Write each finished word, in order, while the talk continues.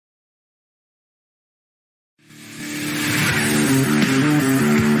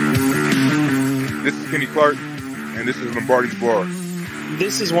Kenny Clark, and this is Lombardi's Bar.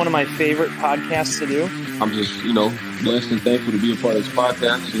 This is one of my favorite podcasts to do. I'm just, blessed and thankful to be a part of this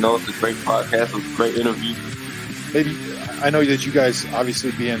podcast. It's a great podcast. It's a great interview. Maybe I know that you guys, obviously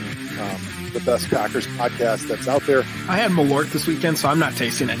being the best Packers podcast that's out there. I had Malort this weekend, so I'm not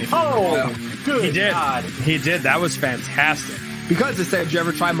tasting anything. Oh, good. He did. God. He did. That was fantastic. Because they said, "Did you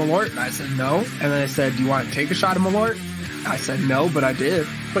ever try Malort?" And I said, "No." And then they said, "Do you want to take a shot of Malort?" I said, "No," but I did.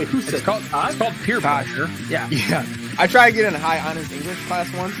 Wait, who said It's called peer pressure. Yeah. Yeah. I tried to get in a high honors English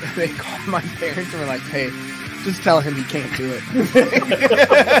class once. They called my parents and were like, "Hey, just tell him he can't do it."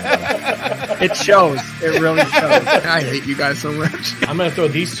 It shows. It really shows. I hate you guys so much. I'm going to throw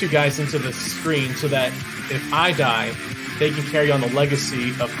these two guys into the screen so that if I die, they can carry on the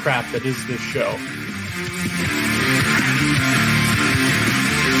legacy of crap that is this show.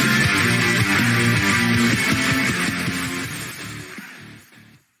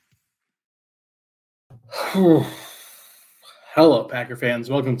 Hello, Packer fans.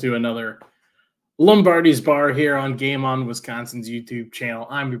 Welcome to another Lombardi's Bar here on Game On Wisconsin's YouTube channel.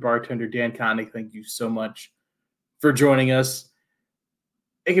 I'm your bartender, Dan Connick. Thank you so much for joining us.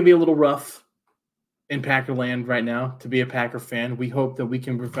 It can be a little rough in Packerland right now to be a Packer fan. We hope that we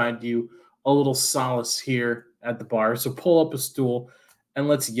can provide you a little solace here at the bar. So pull up a stool and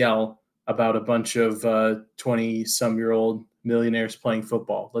let's yell about a bunch of 20-some-year-old millionaires playing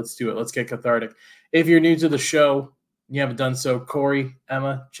football. Let's do it. Let's get cathartic. If you're new to the show, you haven't done so, Corey,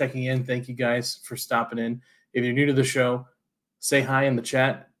 Emma, checking in. Thank you guys for stopping in. If you're new to the show, say hi in the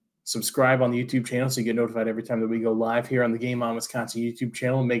chat. Subscribe on the YouTube channel so you get notified every time that we go live here on the Game On Wisconsin YouTube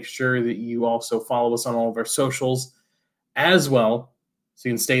channel. Make sure that you also follow us on all of our socials as well so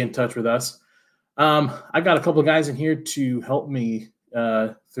you can stay in touch with us. I got a couple of guys in here to help me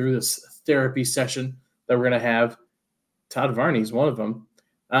through this therapy session that we're going to have. Todd Varney's one of them.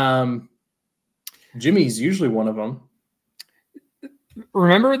 Jimmy's usually one of them.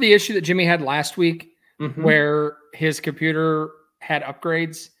 Remember the issue that Jimmy had last week where his computer had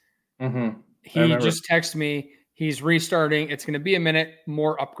upgrades? Mm-hmm. He just texted me. He's restarting. It's going to be a minute,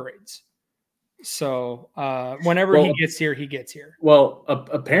 more upgrades. So whenever he gets here, he gets here. Well,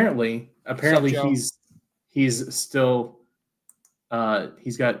 apparently he's still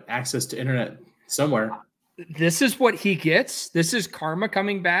he's got access to internet somewhere. This is what he gets. This is karma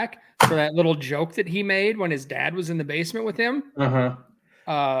coming back for that little joke that he made when his dad was in the basement with him.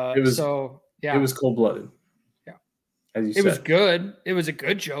 It was cold-blooded. Yeah. As you said. It was good. It was a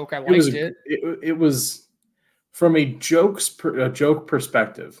good joke. I liked it. It was from a joke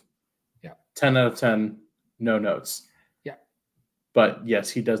perspective. Yeah. 10 out of 10, no notes. Yeah. But yes,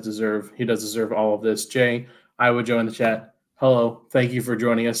 he does deserve all of this. Jay, Iowa Joe in the chat. Hello. Thank you for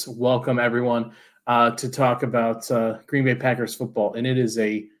joining us. Welcome everyone to talk about Green Bay Packers football. And it is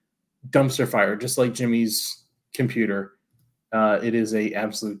a dumpster fire, just like Jimmy's computer. It is a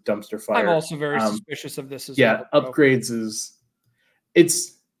absolute dumpster fire. I'm also very suspicious of this as well. Yeah, upgrades is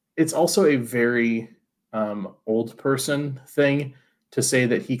it's also a very old person thing to say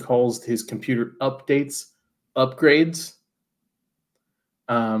that he calls his computer updates upgrades.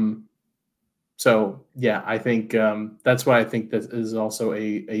 So yeah, I think that's why I think that is also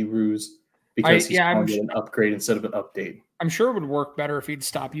a ruse because he's calling it an upgrade instead of an update. I'm sure it would work better if he'd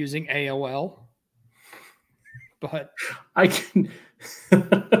stop using AOL. But I can.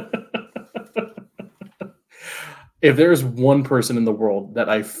 If there's one person in the world that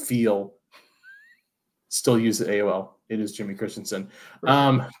I feel still uses AOL, it is Jimmy Christensen.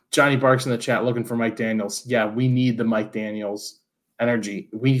 Johnny Barks in the chat looking for Mike Daniels. Yeah, we need the Mike Daniels energy.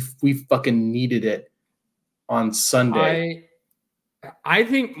 We fucking needed it on Sunday. I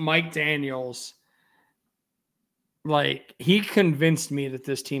think Mike Daniels, he convinced me that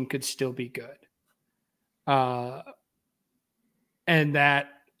this team could still be good. And that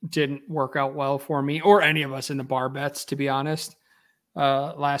didn't work out well for me or any of us in the bar bets, to be honest,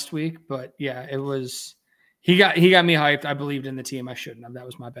 last week. But yeah, it was, he got me hyped. I believed in the team. I shouldn't have. That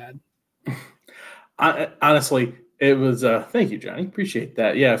was my bad. Honestly, it was, thank you, Johnny. Appreciate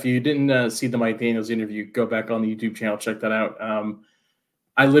that. Yeah. If you didn't see the Mike Daniels interview, go back on the YouTube channel, check that out.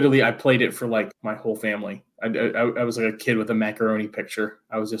 I played it for my whole family. I was like a kid with a macaroni picture.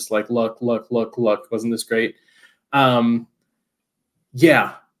 I was just like, look. Wasn't this great?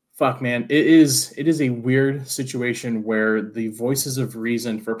 Yeah, fuck, man. It is a weird situation where the voices of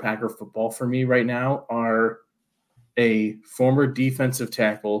reason for Packer football for me right now are a former defensive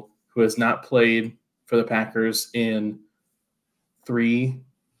tackle who has not played for the Packers in 3-4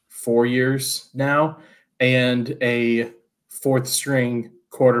 years now, and a fourth string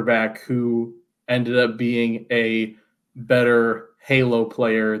quarterback who ended up being a better Halo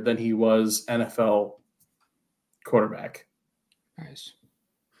player than he was NFL quarterback. Nice.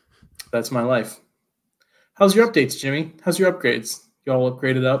 That's my life. How's your updates, Jimmy? How's your upgrades? You all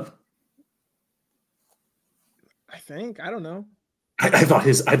upgraded up? I think. I don't know. I thought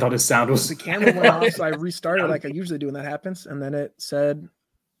his sound was The camera went off, so I restarted like I usually do when that happens, and then it said,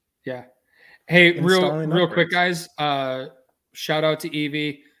 Yeah. Hey, Installing real upgrades. quick, guys. Shout out to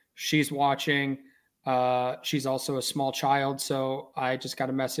Evie. She's watching. She's also a small child, so I just got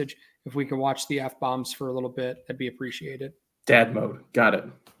a message. If we can watch the F-bombs for a little bit, that'd be appreciated. dad mode. Got it.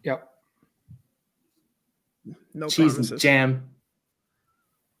 Yep. no Cheese promises. and jam,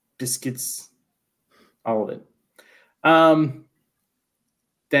 biscuits, all of it.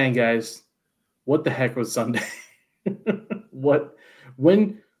 Dang, guys, what the heck was Sunday?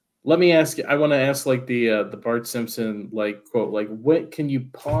 Let me ask you. I want to ask like the Bart Simpson like quote. Like, what can you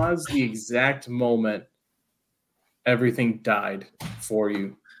pause the exact moment everything died for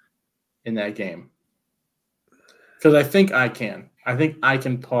you in that game? Because I think I can. I think I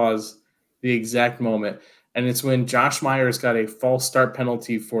can pause the exact moment, and it's when Josh Myers got a false start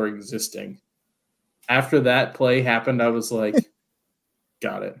penalty for existing. After that play happened, I was like,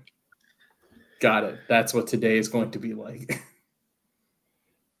 got it. That's what today is going to be like.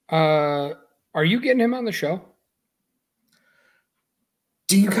 Are you getting him on the show?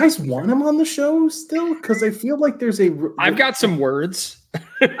 Do you guys want him on the show still? Because I feel like there's a. I've got some words.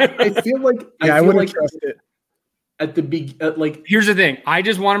 I feel like I wouldn't trust it. at the like. Here's the thing. I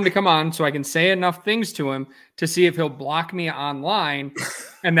just want him to come on so I can say enough things to him to see if he'll block me online.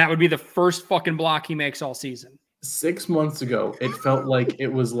 And that would be the first fucking block he makes all season. 6 months ago, it felt like it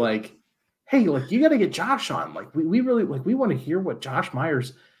was like, hey, like you got to get Josh on. Like we really like we want to hear what Josh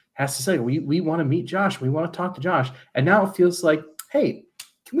Myers has to say. We want to meet Josh. We want to talk to Josh. And now it feels like, hey,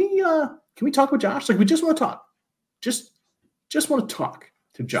 can we talk with Josh? Like we just want to talk. Just want to talk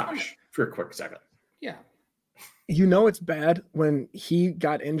to Josh for a quick second. Yeah. You know it's bad when he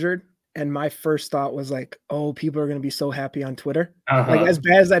got injured, and my first thought was like, oh, people are going to be so happy on Twitter. Like as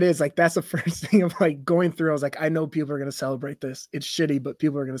bad as that is, like that's the first thing of like going through. I was like, I know people are going to celebrate this. It's shitty, but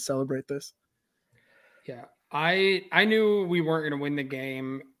people are going to celebrate this. Yeah. I knew we weren't going to win the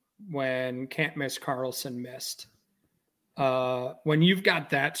game when Can't Miss Carlson missed. When you've got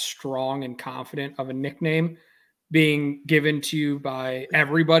that strong and confident of a nickname being given to you by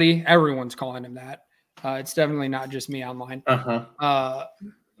everybody, everyone's calling him that. It's definitely not just me online.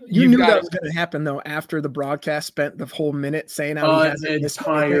 You knew that was going to happen though. After the broadcast spent the whole minute saying how he has an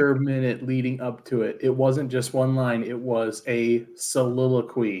entire minute leading up to it. It wasn't just one line. It was a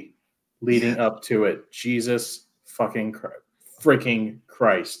soliloquy leading up to it. Jesus fucking freaking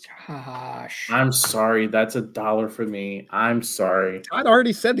Christ. Gosh. I'm sorry. That's $1 for me. I'm sorry. I'd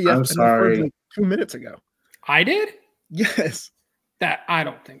already said the I'm sorry. like 2 minutes ago. I did? Yes. That I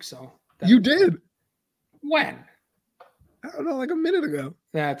don't think so. You did. When? I don't know, like a minute ago.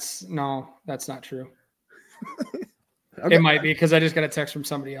 That's not true. Okay. It might be because I just got a text from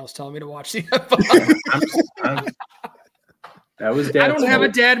somebody else telling me to watch the that was I don't have a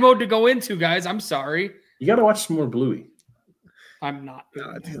dad mode to go into, guys. I'm sorry. You got to watch some more Bluey. I'm not. No,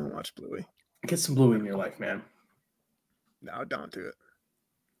 I didn't watch Bluey. Get some Bluey in your life, man. No, don't do it.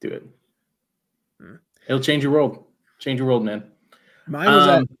 Do it. It'll change your world. Change your world, man. Mine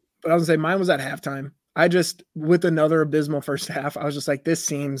was but I was gonna say mine was at halftime. I just, with another abysmal first half, I was just like, this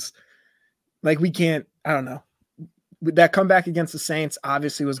seems like we can't, I don't know. That comeback against the Saints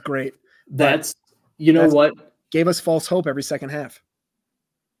obviously was great. What? Gave us false hope every second half.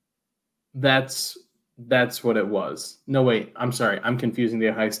 That's what it was. No, wait. I'm sorry. I'm confusing the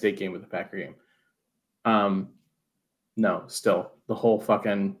Ohio State game with the Packer game. No, still. The whole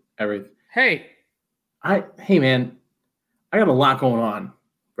fucking everything. Hey, man, I got a lot going on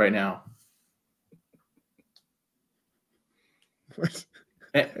right now.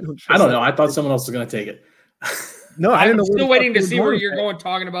 I don't know. I thought someone else was going to take it. No, I didn't know. I'm still waiting to see where you're going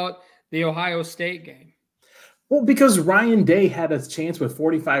talking about the Ohio State game. Well, because Ryan Day had a chance with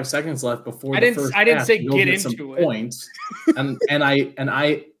 45 seconds left before the first half. I didn't say get into it. Points, and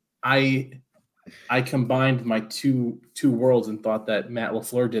I combined my two worlds and thought that Matt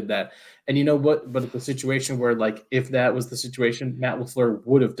LaFleur did that. And you know what? But it's a situation where, like, if that was the situation, Matt LaFleur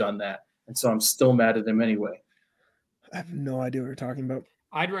would have done that. And so I'm still mad at him anyway. I have no idea what you're talking about.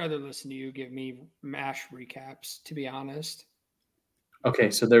 I'd rather listen to you give me MASH recaps, to be honest. Okay,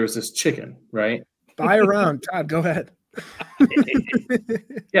 so there was this chicken, right? Buy around. Todd, go ahead.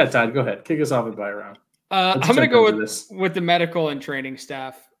 Yeah, Todd, go ahead. Kick us off and buy around. I'm going to go with the medical and training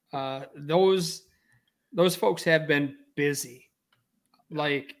staff. Those folks have been busy.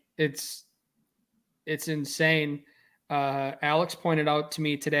 Like, it's insane. Alex pointed out to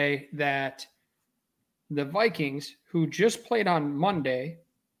me today that the Vikings, who just played on Monday,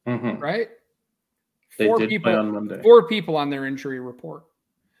 right? They did play on Monday. 4 people on their injury report.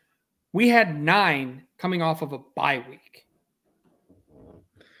 We had 9 coming off of a bye week.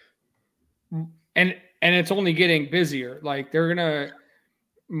 And it's only getting busier. Like they're gonna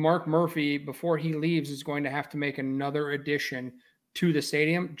Mark Murphy, before he leaves, is going to have to make another addition to the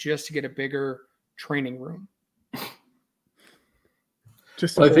stadium just to get a bigger training room.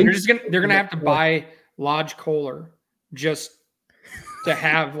 They're gonna have to buy Lodge Kohler just to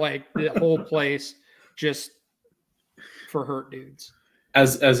have like the whole place just for hurt dudes.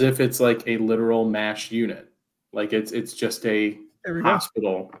 As if it's like a literal MASH unit. Like it's just a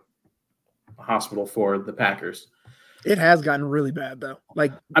hospital for the Packers. It has gotten really bad though.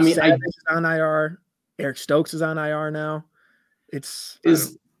 Like Savage is on IR, Eric Stokes is on IR now.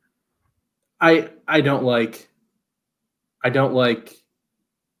 I don't like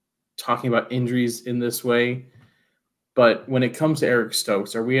talking about injuries in this way, but when it comes to Eric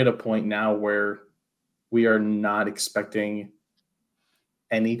Stokes, are we at a point now where we are not expecting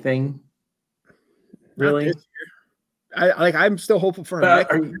anything? Really? I'm still hopeful for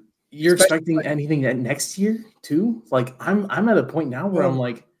him. You're expecting anything next year too? Like I'm at a point now where I'm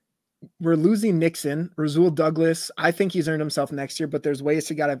like, we're losing Nixon, Rasul Douglas. I think he's earned himself next year, but there's ways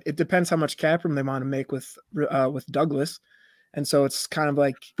to it depends how much cap room they want to make with Douglas. And so it's kind of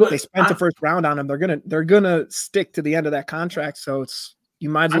like they spent the first round on him. They're gonna stick to the end of that contract. So you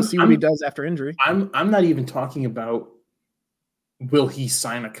might as well see what he does after injury. I'm not even talking about will he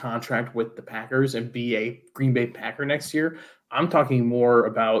sign a contract with the Packers and be a Green Bay Packer next year. I'm talking more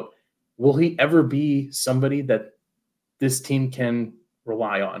about will he ever be somebody that this team can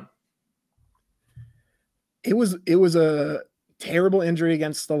rely on? It was a terrible injury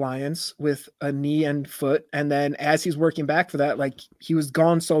against the Lions with a knee and foot. And then as he's working back for that, like he was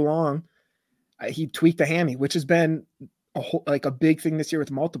gone so long, he tweaked a hammy, which has been a big thing this year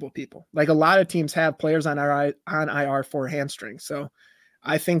with multiple people. Like a lot of teams have players on IR for hamstrings. So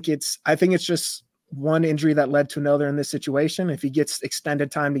I think it's just one injury that led to another in this situation. If he gets extended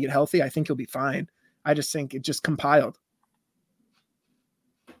time to get healthy, I think he'll be fine. I just think it just compiled.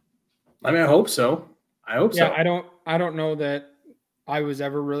 I mean, I hope so. Yeah, I don't know that I was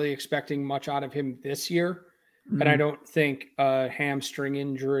ever really expecting much out of him this year. And I don't think a hamstring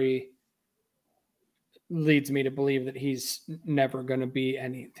injury leads me to believe that he's never going to be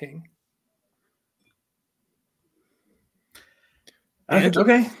anything.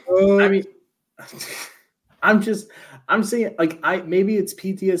 Okay. I mean, I'm saying like maybe it's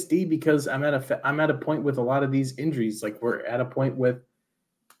PTSD because I'm at a point with a lot of these injuries. Like we're at a point with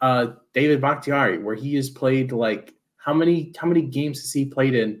David Bakhtiari where he has played like how many games has he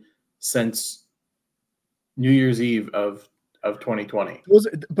played in since New Year's Eve of 2020?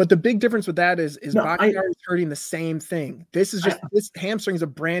 But the big difference with that is Bakhtiari is hurting the same thing. This hamstring is a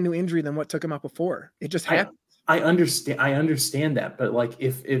brand new injury than what took him out before. It just happened. I understand that, but like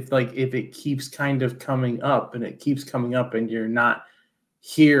if it keeps kind of coming up and you're not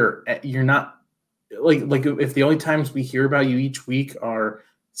here, you're not like if the only times we hear about you each week are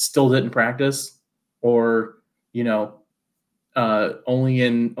still didn't practice or only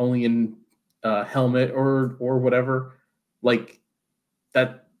in helmet or whatever, like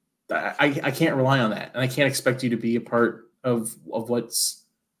that I can't rely on that, and I can't expect you to be a part of what's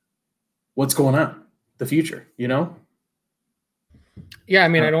going on the future, Yeah, I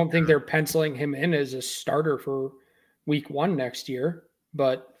mean, I don't think they're penciling him in as a starter for week 1 next year,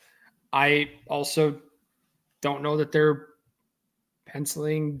 but I also don't know that they're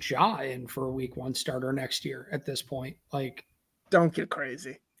penciling Ja in for a week 1 starter next year at this point. Like, don't get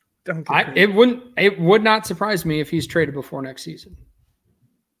crazy. It would not surprise me if he's traded before next season.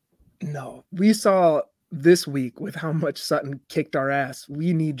 No, we saw this week with how much Sutton kicked our ass.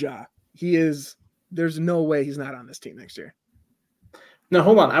 We need Ja. There's no way he's not on this team next year. No,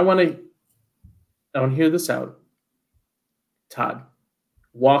 hold on. I want to hear this out. Todd,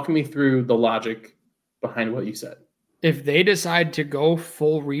 walk me through the logic behind what you said. If they decide to go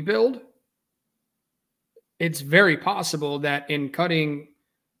full rebuild, it's very possible that in cutting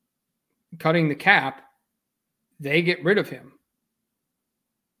the cap, they get rid of him.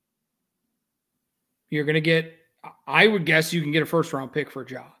 You're going to get, I would guess you can get a first-round pick for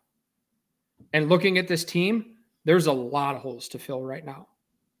Ja. And looking at this team, there's a lot of holes to fill right now.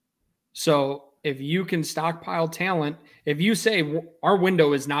 So if you can stockpile talent, if you say our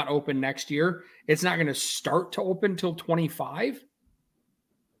window is not open next year, it's not going to start to open till 25,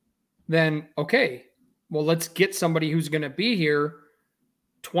 then okay, well, let's get somebody who's going to be here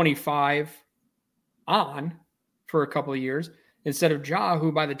 25 on for a couple of years instead of Ja,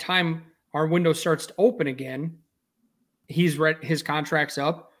 who by the time our window starts to open again, his contract's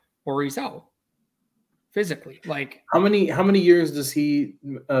up or he's out physically. Like how many years does he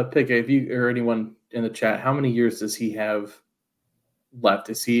pick? If you or anyone in the chat, how many years does he have left?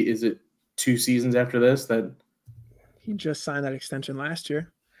 Is it 2 seasons after this that he just signed that extension last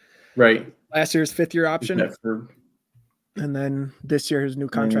year? Right. Last year's 5th-year option, for and then this year his new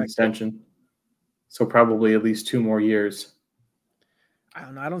contract extension. So probably at least 2 more years. I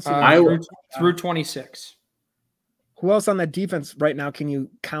don't know. I don't see through 26. Who else on that defense right now can you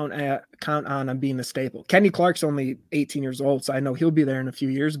count on being a staple? Kenny Clark's only 18 years old, so I know he'll be there in a few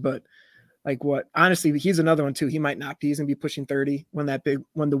years. But like, what? Honestly, he's another one too. He might not be. He's gonna be pushing 30 when the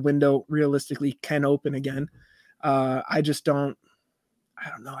window realistically can open again. I just don't. I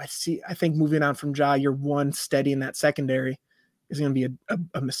don't know. I think moving on from Ja, you're one steady in that secondary is going to be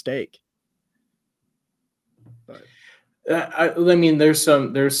a mistake. But I mean, there's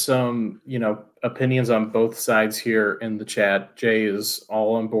some opinions on both sides here in the chat. Jay is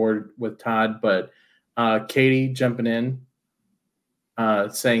all on board with Todd, but Katie jumping in,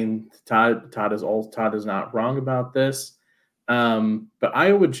 saying Todd is not wrong about this. But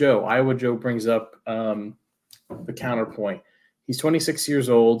Iowa Joe brings up the counterpoint. He's 26 years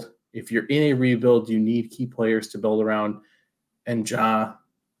old. If you're in a rebuild, you need key players to build around, and Ja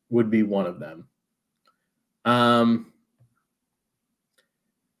would be one of them.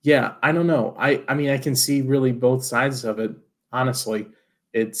 Yeah, I don't know. I mean, I can see really both sides of it. Honestly,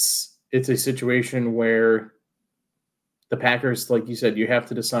 it's a situation where the Packers, like you said, you have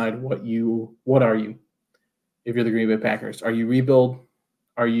to decide what are you if you're the Green Bay Packers. Are you rebuild?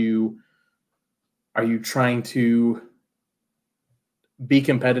 Are you trying to be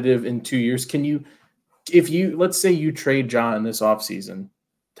competitive in 2 years? Let's say you trade Ja in this offseason,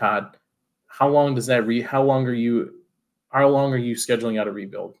 Todd, how long are you scheduling out a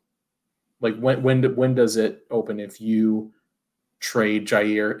rebuild? Like when does it open if you trade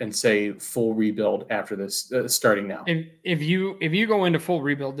Jair and say full rebuild after this starting now? If you go into full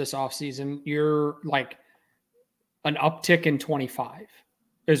rebuild this offseason, you're like an uptick in 25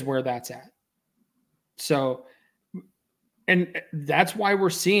 is where that's at. So, and that's why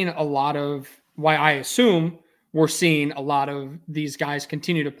I assume we're seeing a lot of these guys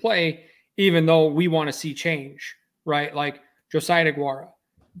continue to play, even though we want to see change, right? Like Josiah DeGuara.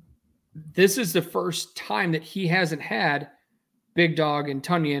 This is the first time that he hasn't had Big Dog and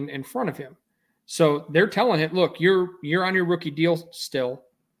Tunyon in front of him. So they're telling him, look, you're on your rookie deal still.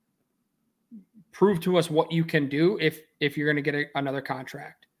 Prove to us what you can do if you're going to get another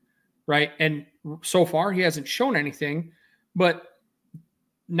contract, right? And so far, he hasn't shown anything, but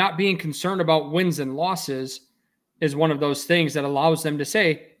not being concerned about wins and losses is one of those things that allows them to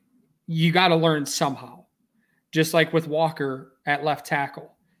say, you got to learn somehow. Just like with Walker at left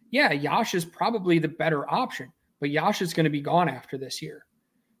tackle. Yeah, Yash is probably the better option, but Yash is going to be gone after this year.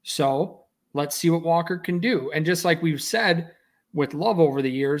 So let's see what Walker can do. And just like we've said with Love over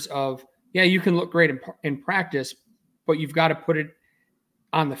the years of, yeah, you can look great in practice, but you've got to put it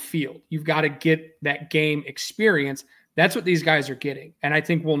on the field. You've got to get that game experience. That's what these guys are getting. And I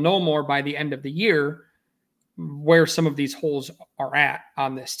think we'll know more by the end of the year where some of these holes are at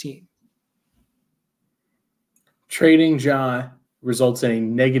on this team. Trading Ja results in a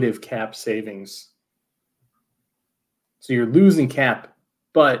negative cap savings. So you're losing cap.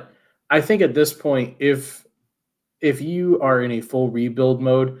 But I think at this point, if you are in a full rebuild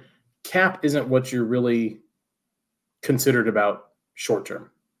mode, cap isn't what you're really considered about short term.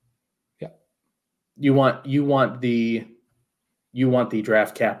 Yeah. You want the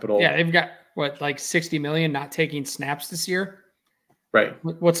draft capital. Yeah, they've got like 60 million not taking snaps this year. Right.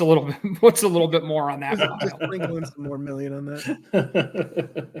 What's a little bit more on that? Just sprinkle in some more million on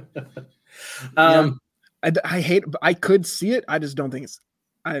that. I could see it. I just don't think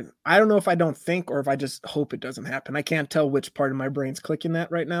I don't know if I don't think or if I just hope it doesn't happen. I can't tell which part of my brain's clicking that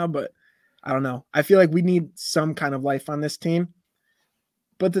right now, but I don't know. I feel like we need some kind of life on this team.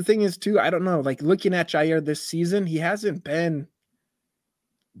 But the thing is too, I don't know, like looking at Jair this season, he hasn't been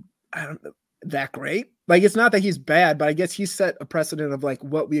that great. Like, it's not that he's bad, but I guess he set a precedent of like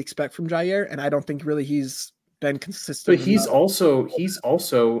what we expect from Jair, and I don't think really he's been consistent. But he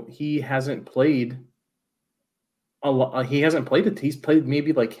hasn't played a lot. He hasn't played it. He's played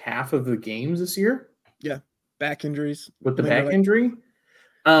maybe like half of the games this year. Yeah, back injuries with the back injury.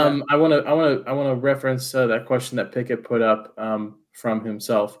 Yeah. I want to reference that question that Pickett put up from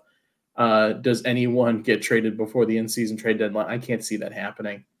himself. Does anyone get traded before the in-season trade deadline? I can't see that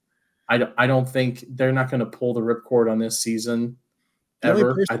happening. I don't think they're not going to pull the ripcord on this season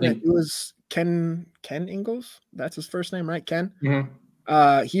ever. I think it was Ken Ingalls. That's his first name, right? Ken. Mm-hmm.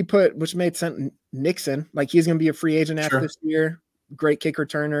 He put, which made sense, Nixon. Like, he's going to be a free agent after this year. Great kick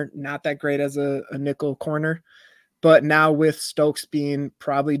returner, not that great as a nickel corner. But now with Stokes being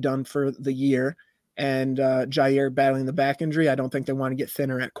probably done for the year and Jair battling the back injury, I don't think they want to get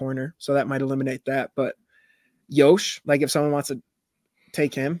thinner at corner. So that might eliminate that. But Yosh, like if someone wants to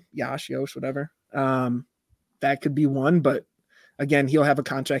take him, Yosh, whatever, that could be one. But again, he'll have a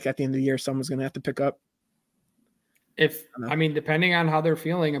contract at the end of the year. Someone's going to have to pick up. I mean, depending on how they're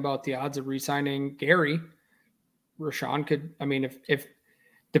feeling about the odds of re-signing Gary, Rashawn could, I mean, if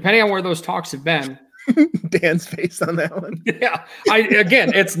depending on where those talks have been. Dan's face on that one. Yeah.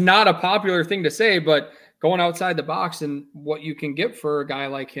 Again, it's not a popular thing to say, but going outside the box and what you can get for a guy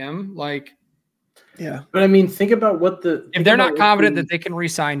like him, like, yeah. But I mean, think about if they're not confident that they can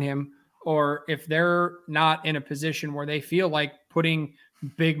re-sign him, or if they're not in a position where they feel like putting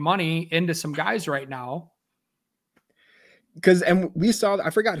big money into some guys right now. And we saw,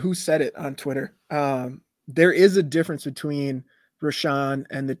 I forgot who said it on Twitter. There is a difference between Rashawn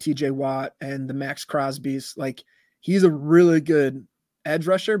and the TJ Watt and the Max Crosby's. Like, he's a really good edge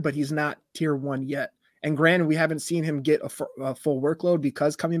rusher, but he's not tier 1 yet. And granted, we haven't seen him get a full workload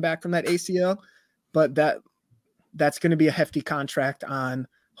because coming back from that ACL, but that's going to be a hefty contract on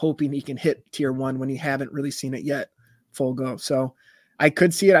hoping he can hit tier 1 when he haven't really seen it yet full go. So I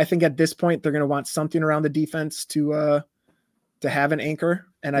could see it. I think at this point, they're going to want something around the defense to have an anchor.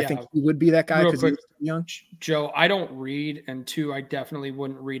 And I think he would be that guy because he's young. Joe, I don't read, and 2, I definitely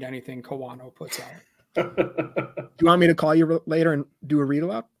wouldn't read anything Kawano puts out. Do you want me to call you later and do a read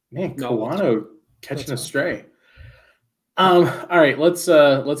aloud? Man, Kawano catching a stray. All right, let's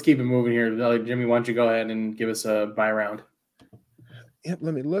keep it moving here. Jimmy, why don't you go ahead and give us a buy round? Yep,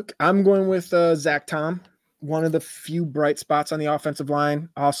 let me look. I'm going with Zach Tom, one of the few bright spots on the offensive line.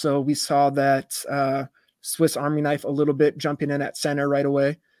 Also, we saw that Swiss Army knife a little bit, jumping in at center right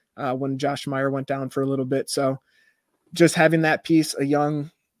away when Josh Meyer went down for a little bit. So just having that piece,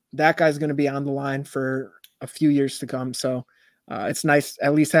 that guy's going to be on the line for a few years to come. So it's nice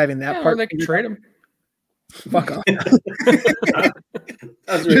at least having that part. They can trade him. Fuck off.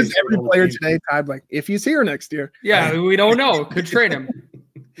 Just every player today, Todd, like, if he's here next year. Yeah, we don't know. Could trade him.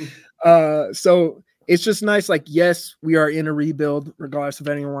 So it's just nice. Like, yes, we are in a rebuild, regardless of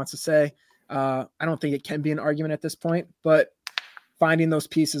what anyone wants to say. I don't think it can be an argument at this point, but finding those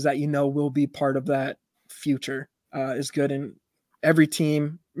pieces that will be part of that future is good. And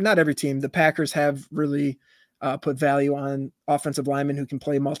not every team, the Packers have really put value on offensive linemen who can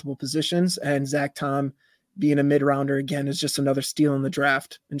play multiple positions. And Zach Tom being a mid-rounder, again, is just another steal in the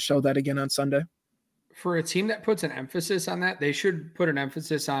draft, and show that again on Sunday. For a team that puts an emphasis on that, they should put an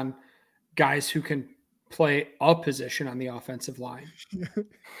emphasis on guys who can play a position on the offensive line.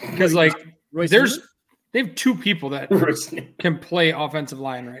 Because, like, they have 2 people that can play offensive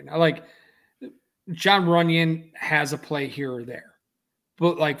line right now. Like, John Runyon has a play here or there.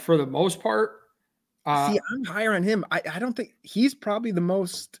 But, like, for the most part, I'm higher on him. I don't think he's probably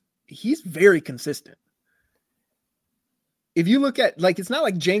he's very consistent. If you look at, like, it's not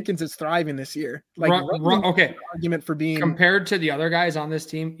like Jenkins is thriving this year. Like, okay, argument for being compared to the other guys on this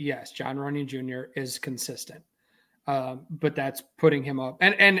team, yes, John Runyon Jr. is consistent, but that's putting him up,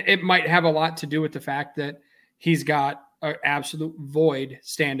 and it might have a lot to do with the fact that he's got an absolute void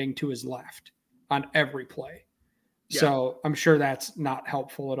standing to his left on every play. Yeah. So I'm sure that's not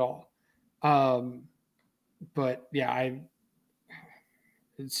helpful at all. But yeah,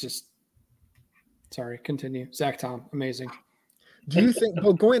 it's just. Sorry, continue. Zach Tom, amazing. Do you think,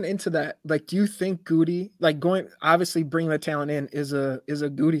 well, going into that, like, do you think Goody, like, obviously bringing the talent in is a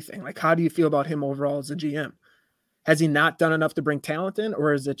Goody thing? Like, how do you feel about him overall as a GM? Has he not done enough to bring talent in,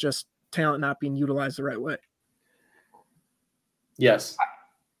 or is it just talent not being utilized the right way? Yes.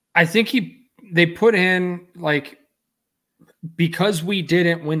 I think they put in, like, because we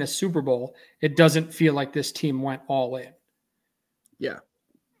didn't win a Super Bowl, it doesn't feel like this team went all in. Yeah.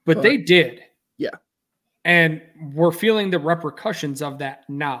 But they did. Yeah. And we're feeling the repercussions of that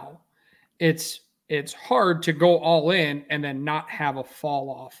now. It's hard to go all in and then not have a fall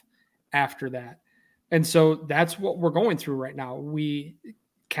off after that. And so that's what we're going through right now.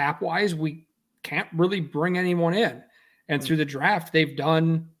 Cap wise, we can't really bring anyone in. And through the draft, they've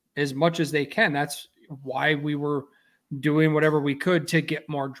done as much as they can. That's why we were doing whatever we could to get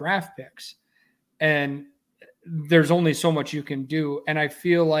more draft picks. And there's only so much you can do. And I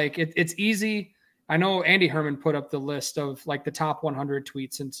feel like it's easy. I know Andy Herman put up the list of, like, the top 100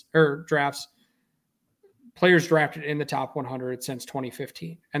 tweets or drafts, players drafted in the top 100 since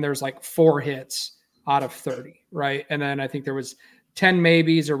 2015. And there's like 4 hits out of 30, right? And then I think there was 10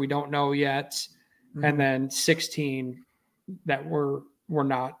 maybes, or we don't know yet. Mm-hmm. And then 16 that were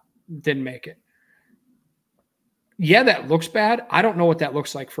didn't make it. Yeah, that looks bad. I don't know what that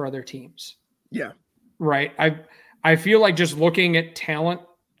looks like for other teams. Yeah. Right. I feel like just looking at talent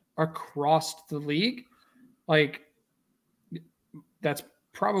across the league, like that's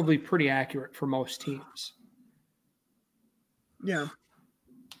probably pretty accurate for most teams. Yeah.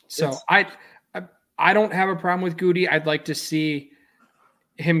 So I don't have a problem with Goody. I'd like to see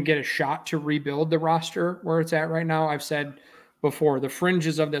him get a shot to rebuild the roster where it's at right now. I've said before, the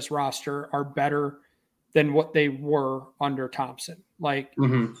fringes of this roster are better than what they were under Thompson. Like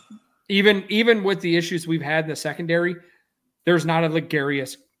even with the issues we've had in the secondary, there's not a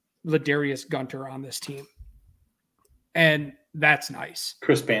Ladarius Gunter on this team. And that's nice.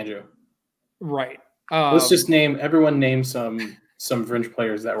 Chris Banjo. Right. Let's just everyone name some fringe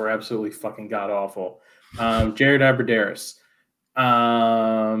players that were absolutely fucking god awful. Jared Aberdarius.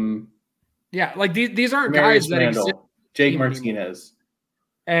 Yeah, like these aren't Marius guys that Randall, exist. Jake Martinez.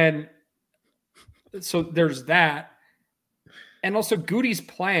 And so there's that. And also Goody's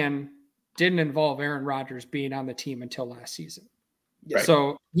plan didn't involve Aaron Rodgers being on the team until last season. Right.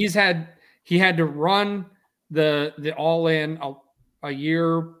 So he had to run the all in a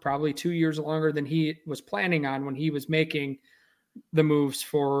year, probably 2 years longer than he was planning on when he was making the moves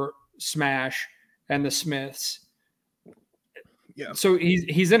for Smash and the Smiths. Yeah. So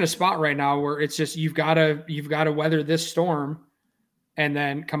he's in a spot right now where it's just you've got to weather this storm and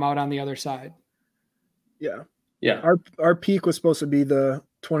then come out on the other side. Yeah. Yeah. Our peak was supposed to be the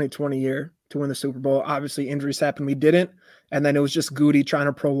 2020 year to win the Super Bowl. Obviously injuries happened. We didn't. And then it was just Goody trying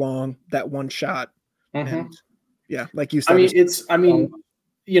to prolong that one shot. And yeah, like you said.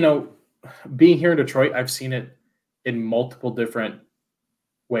 Being here in Detroit, I've seen it in multiple different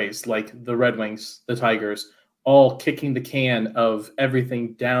ways, like the Red Wings, the Tigers, all kicking the can of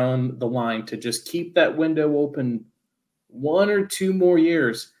everything down the line to just keep that window open 1 or 2 more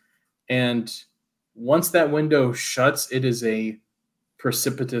years. And once that window shuts, it is a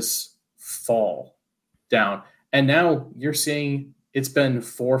precipitous fall down. And now you're seeing it's been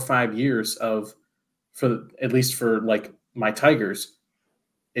 4 or 5 years at least for like my Tigers,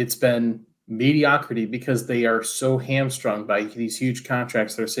 it's been mediocrity because they are so hamstrung by these huge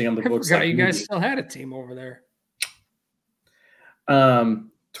contracts they're seeing on the books. You guys still had a team over there.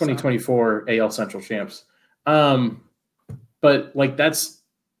 2024 AL Central champs. But like that's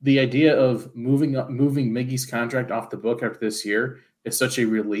the idea of moving Miggy's contract off the book after this year is such a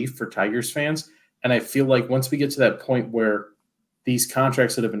relief for Tigers fans. And I feel like once we get to that point where these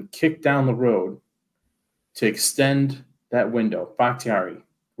contracts that have been kicked down the road to extend that window, Bakhtiari,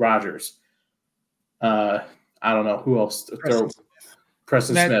 Rogers, I don't know who else to throw.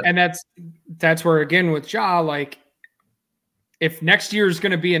 Preston Smith. And that's where, again, with Ja, like, if next year is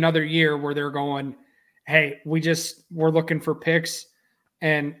going to be another year where they're going, hey, we're looking for picks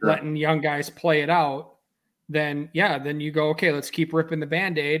and letting young guys play it out, then you go, okay, let's keep ripping the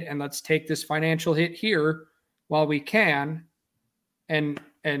Band-Aid and let's take this financial hit here while we can and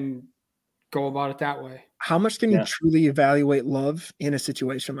go about it that way. How much can you truly evaluate love in a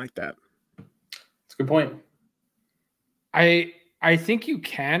situation like that? That's a good point. I think you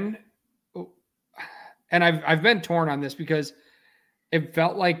can, and I've been torn on this because it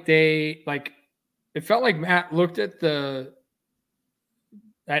felt like Matt looked at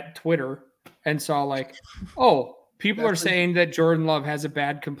Twitter and saw like, oh, people are saying that Jordan Love has a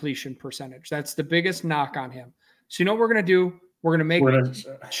bad completion percentage. That's the biggest knock on him. So you know what we're gonna do? We're gonna make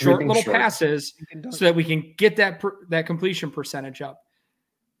short passes so that we can get that completion percentage up.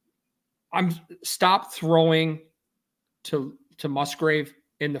 Stop throwing to Musgrave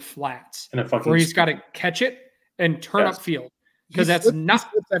in the flats where he's got to catch it and turn upfield because that's not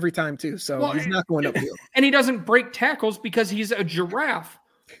every time too. So he's not going upfield, and he doesn't break tackles because he's a giraffe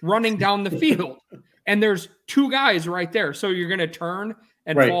running down the field, and there's 2 guys right there. So you're going to turn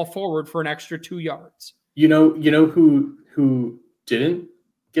and fall forward for an extra 2 yards. You know who didn't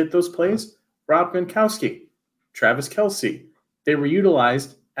get those plays? Rob Gronkowski, Travis Kelce. They were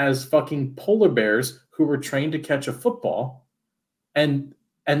utilized as fucking polar bears who were trained to catch a football, and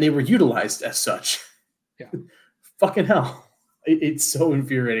they were utilized as such. Yeah, fucking hell, it's so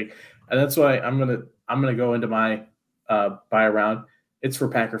infuriating, and that's why I'm gonna go into my buy around. It's for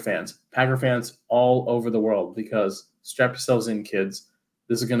Packer fans all over the world, because strap yourselves in, kids.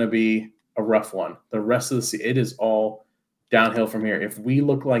 This is gonna be a rough one. The rest of the season, it is all downhill from here. If we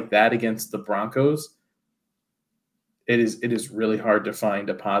look like that against the Broncos, it is really hard to find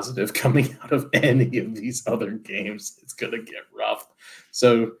a positive coming out of any of these other games. It's going to get rough.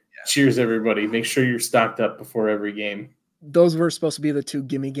 So cheers, everybody. Make sure you're stocked up before every game. Those were supposed to be the 2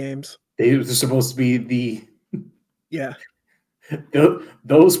 gimme games. They were supposed to be the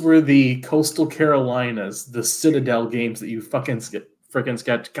Those were the Coastal Carolinas, the Citadel games that you freaking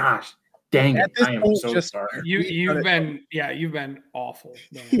sketch. Gosh, dang it! I am so sorry. You've been awful,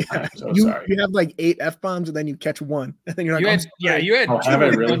 man. Yeah. I'm so sorry. You have like 8 F-bombs and then you catch one. And then you're like, you had 2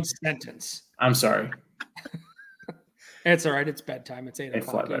 in one sentence. I'm sorry. It's all right. It's bedtime. It's 8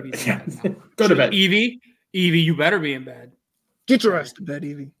 o'clock. Go to bed. Evie, you better be in bed. Get your ass to bed,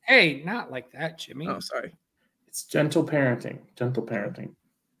 Evie. Hey, not like that, Jimmy. Oh, sorry. It's gentle parenting. Gentle parenting.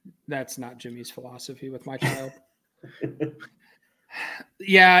 That's not Jimmy's philosophy with my child.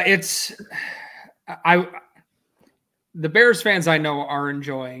 Yeah, the Bears fans I know are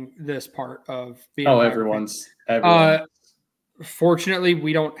enjoying this part of being. Oh, everyone's. Fortunately,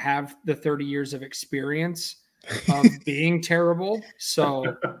 we don't have the 30 years of experience of being terrible,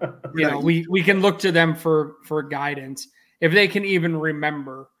 so we can look to them for guidance if they can even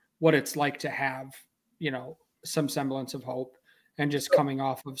remember what it's like to have some semblance of hope and just coming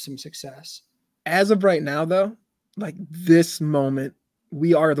off of some success. As of right now, though, like this moment,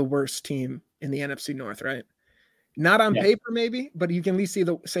 we are the worst team in the NFC North, right? Not on paper, maybe, but you can at least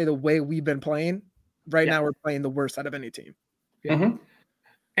say the way we've been playing. Right now, we're playing the worst out of any team. Yeah. Mm-hmm.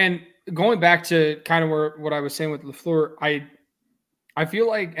 And going back to kind of what I was saying with LaFleur, I feel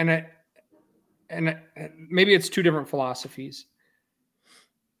like, and maybe it's 2 different philosophies.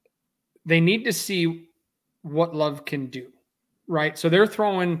 They need to see what Love can do, right? So they're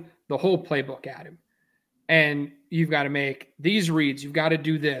throwing the whole playbook at him. And you've got to make these reads. You've got to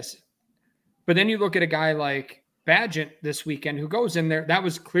do this. But then you look at a guy like Badgett this weekend who goes in there. That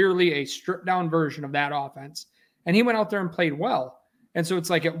was clearly a stripped down version of that offense. And he went out there and played well. And so it's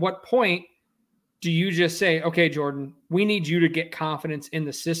like, at what point do you just say, okay, Jordan, we need you to get confidence in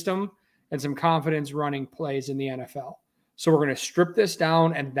the system and some confidence running plays in the NFL. So we're going to strip this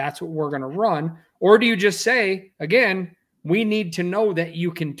down and that's what we're going to run. Or do you just say, again, we need to know that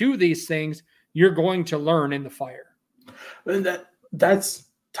you can do these things. You're going to learn in the fire. That's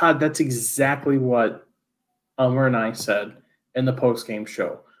Todd. That's exactly what Elmer and I said in the post-game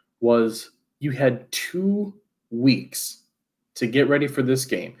show was you had 2 weeks to get ready for this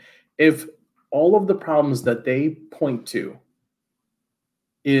game. If all of the problems that they point to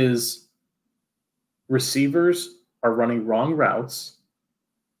is receivers are running wrong routes,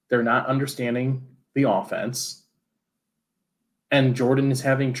 they're not understanding the offense, and Jordan is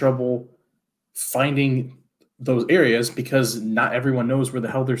having trouble finding those areas because not everyone knows where the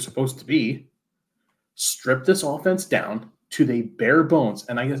hell they're supposed to be, strip this offense down to the bare bones.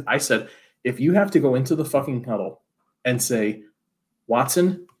 And I said, if you have to go into the fucking huddle and say,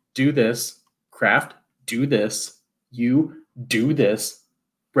 Watson, do this, Kraft, do this, you do this,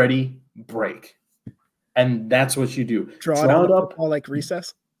 ready, break. And that's what you do. Draw it up all like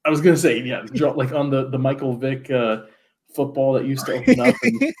recess. I was going to say, draw like on the Michael Vick football that used to open up.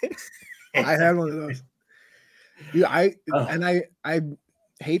 And... I had one of those. Dude, I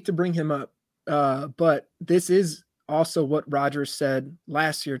hate to bring him up, but this is also what Rodgers said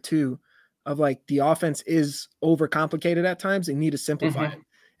last year too, of like the offense is overcomplicated at times and need to simplify it.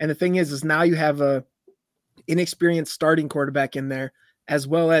 And the thing is now you have a inexperienced starting quarterback in there, as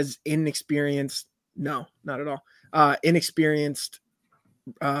well as inexperienced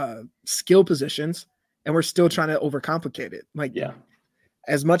skill positions, and we're still trying to overcomplicate it. Like,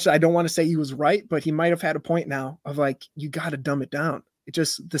 as much as I don't want to say he was right, but he might have had a point now of like, you got to dumb it down. It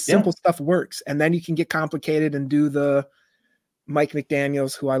just, the simple stuff works. And then you can get complicated and do the Mike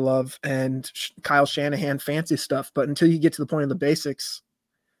McDaniels, who I love, and Kyle Shanahan fancy stuff. But until you get to the point of the basics,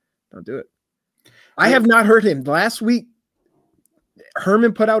 don't do it. I have not heard him. Last week,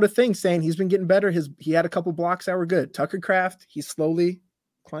 Herman put out a thing saying he's been getting better. He had a couple blocks that were good. Tucker Kraft, he's slowly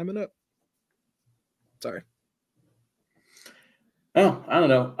climbing up. Sorry. Oh, I don't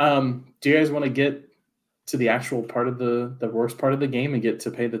know. Do you guys want to get to the actual part of the worst part of the game and get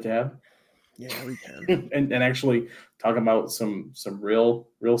to pay the tab? Yeah, we can. and actually talk about some real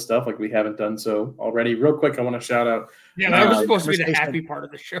stuff like we haven't done so already. Real quick, I want to shout out. Yeah, that was supposed to be the happy part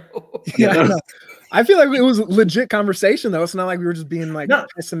of the show. I feel like it was a legit conversation though. It's not like we were just being like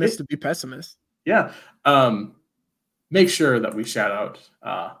pessimist to be pessimist. Yeah. Make sure that we shout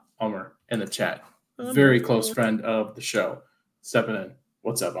out Omer in the chat. Very close friend of the show. Stepping in.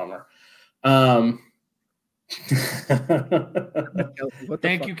 What's up, Omer?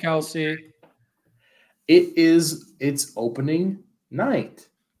 Thank you, Kelsey. It's opening night.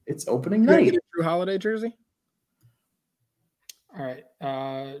 It's opening night. Get a Drew Holiday jersey? All right.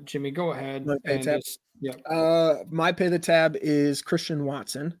 Jimmy, go ahead. My pay the tab is Christian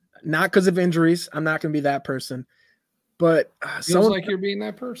Watson. Not because of injuries. I'm not going to be that person. But feels like you're being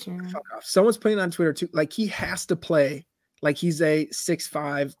that person. Fuck off. Someone's putting on Twitter too. Like, he has to play like he's a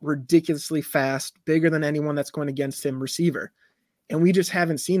 6'5", ridiculously fast, bigger than anyone that's going against him receiver. And we just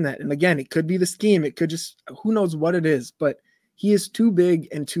haven't seen that. And again, it could be the scheme. It could just, who knows what it is, but he is too big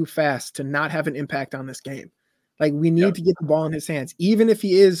and too fast to not have an impact on this game. Like we need to get the ball in his hands, even if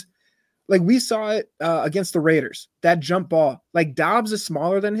he is like we saw it against the Raiders, that jump ball, like Dobbs is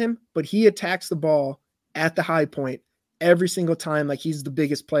smaller than him, but he attacks the ball at the high point every single time. Like he's the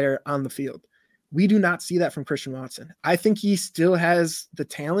biggest player on the field. We do not see that from Christian Watson. I think he still has the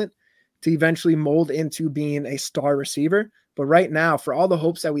talent to eventually mold into being a star receiver. But right now, for all the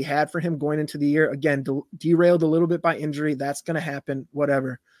hopes that we had for him going into the year, again, derailed a little bit by injury. That's going to happen,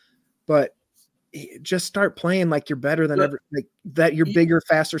 whatever. But just start playing like you're better than ever, like that you're bigger,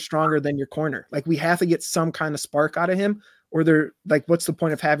 faster, stronger than your corner. Like we have to get some kind of spark out of him, or they're like, what's the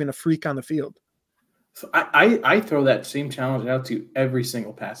point of having a freak on the field? So I throw that same challenge out to every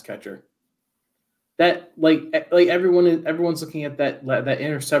single pass catcher. That like everyone's looking at that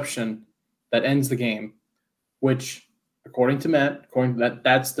interception that ends the game, which according to Matt,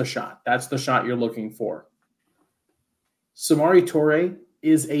 that's the shot. That's the shot you're looking for. Samori Toure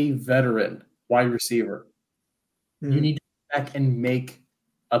is a veteran wide receiver. You need to go back and make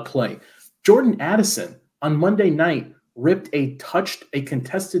a play. Jordan Addison on Monday night ripped a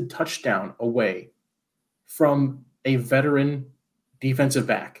contested touchdown away from a veteran defensive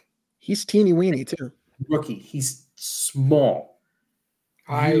back. He's teeny weeny too. Rookie. He's small.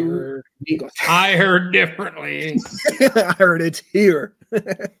 I heard differently. I heard it's here.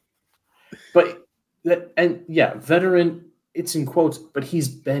 But veteran, it's in quotes, but he's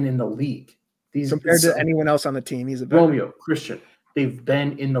been in the league. Compared to anyone else on the team, he's a veteran. Romeo, Christian, they've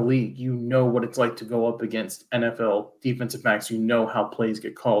been in the league. You know what it's like to go up against NFL defensive backs. You know how plays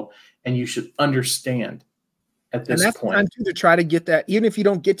get called, and you should understand at this point. Time too to try to get that, even if you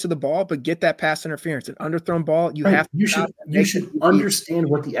don't get to the ball, but get that pass interference, an underthrown ball. You should understand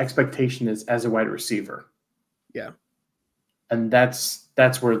what the expectation is as a wide receiver. Yeah, and that's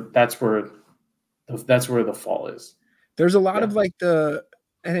where the fall is. There's a lot of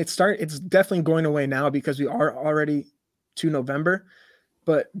it's definitely going away now because we are already to November,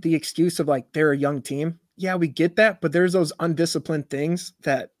 but the excuse of like they're a young team. Yeah, we get that, but there's those undisciplined things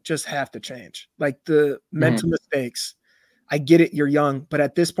that just have to change. Like the mental mistakes. I get it, you're young, but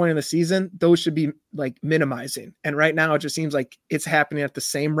at this point in the season, those should be like minimizing. And right now it just seems like it's happening at the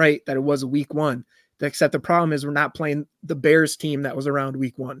same rate that it was week one. Except the problem is we're not playing the Bears team that was around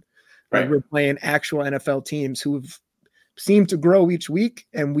week one. Right. We're playing actual NFL teams who've seemed to grow each week,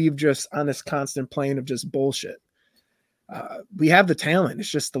 and we've just on this constant plane of just bullshit. We have the talent. It's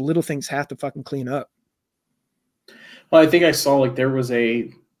just the little things have to fucking clean up. Well, I think I saw like there was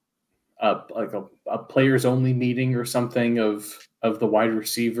a players only meeting or something of the wide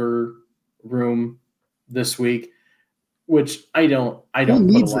receiver room this week, which I don't put a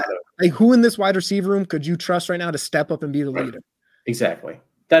lot of. Like who in this wide receiver room could you trust right now to step up and be the leader? Exactly.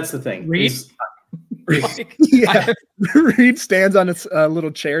 That's the thing. Reed? Yeah. Reed stands on his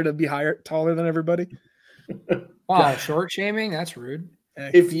little chair to be taller than everybody. Wow, short shaming? That's rude.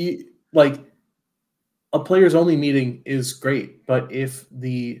 If you like a players only meeting is great, but if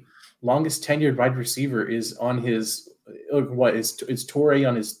the longest tenured wide receiver is on his is Torrey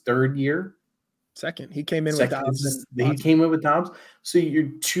on his third year? Second. He came in with Dobbs. He came in with Dobbs. So you're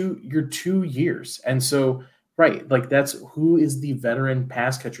 2 years. And so right, like that's who is the veteran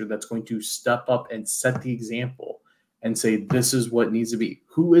pass catcher that's going to step up and set the example and say this is what needs to be.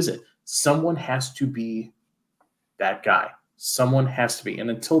 Who is it? Someone has to be that guy. Someone has to be.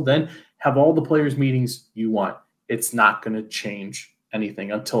 And until then, have all the players meetings you want. It's not going to change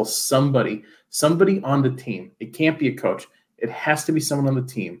anything until somebody on the team. It can't be a coach. It has to be someone on the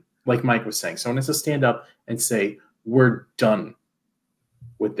team. Like Mike was saying, someone has to stand up and say, we're done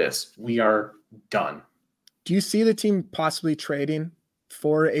with this. We are done. Do you see the team possibly trading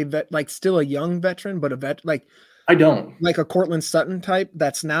for a vet, like still a young veteran, but a vet, like I don't like a Cortland Sutton type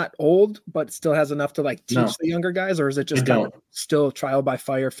that's not old, but still has enough to like teach the younger guys, or is it just kind of still trial by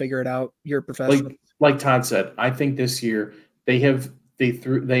fire, figure it out? You're a professional. Like Todd said, I think this year they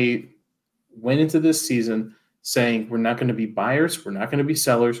went into this season saying we're not going to be buyers, we're not going to be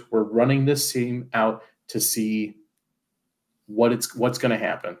sellers, we're running this team out to see what's going to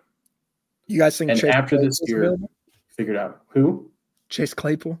happen. You guys think? And Chase after Claypool this year, figured out who? Chase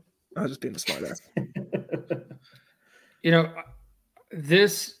Claypool. I was just being a smart ass.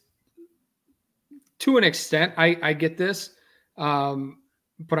 This to an extent, I get this,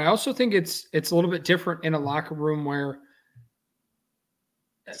 but I also think it's a little bit different in a locker room where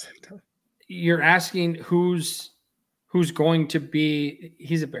you're asking who's going to be.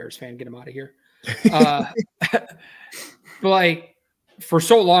 He's a Bears fan. Get him out of here. But like for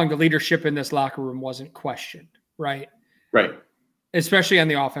so long, the leadership in this locker room wasn't questioned, right? Right. Especially on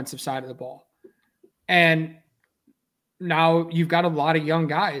the offensive side of the ball. And now you've got a lot of young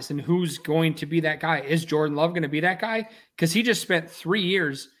guys, and who's going to be that guy? Is Jordan Love going to be that guy? Because he just spent 3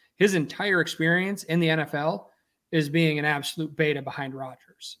 years, his entire experience in the NFL is being an absolute beta behind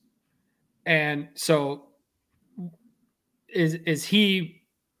Rodgers. And so is he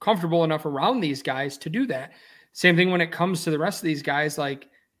comfortable enough around these guys to do that? Same thing when it comes to the rest of these guys. Like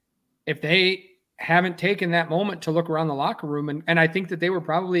if they haven't taken that moment to look around the locker room, and I think that they were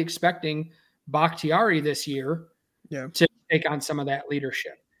probably expecting Bakhtiari this year to take on some of that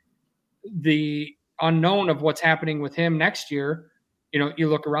leadership. The unknown of what's happening with him next year, you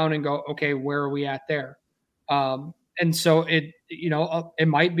look around and go, okay, where are we at there? And so it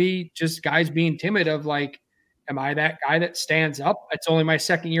might be just guys being timid of like, am I that guy that stands up? It's only my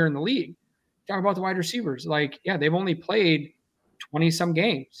second year in the league. Talk about the wide receivers. Like, yeah, they've only played 20 some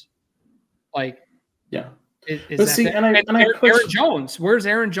games. Like, yeah. Aaron Jones, where's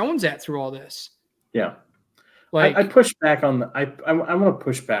Aaron Jones at through all this? Yeah. Like I push back on I want to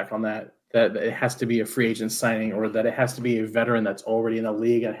push back on that it has to be a free agent signing or that it has to be a veteran that's already in the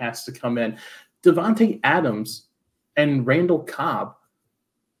league and has to come in. Devontae Adams and Randall Cobb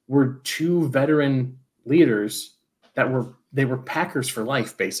were 2 veteran leaders that were Packers for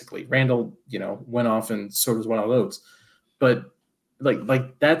life, basically. Randall, went off and sort of one of those. But like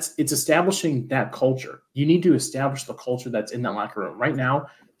it's establishing that culture. You need to establish the culture that's in that locker room. Right now,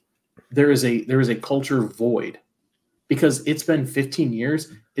 there is a culture void because it's been 15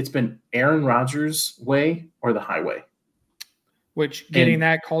 years. It's been Aaron Rodgers' way or the highway. Which getting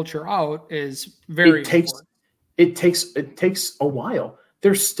that culture out is very important. It takes a while.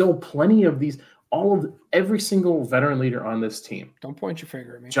 There's still plenty of these. Every single veteran leader on this team. Don't point your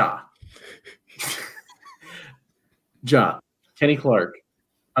finger at me. Ja, Kenny Clark,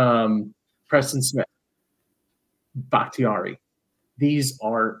 Preston Smith, Bakhtiari. These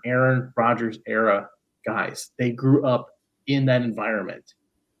are Aaron Rodgers era guys. They grew up in that environment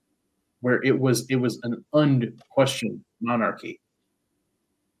where it was an unquestioned monarchy.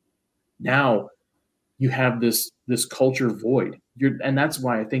 Now you have this culture void. And that's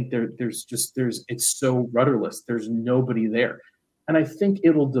why I think it's so rudderless. There's nobody there. And I think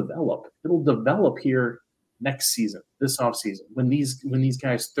it'll develop. It'll develop here next season, this offseason, when these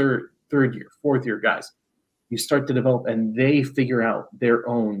guys third year, fourth year guys, you start to develop and they figure out their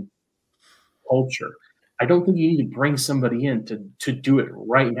own culture. I don't think you need to bring somebody in to do it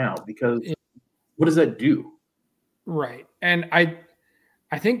right now because what does that do? Right. And I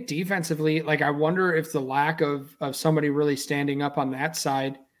think defensively, like I wonder if the lack of somebody really standing up on that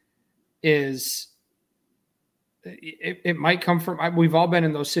side is it might come from, we've all been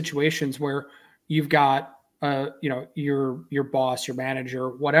in those situations where you've got your boss, your manager,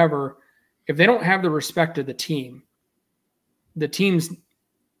 whatever. If they don't have the respect of the team's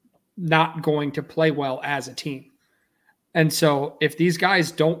not going to play well as a team. And so if these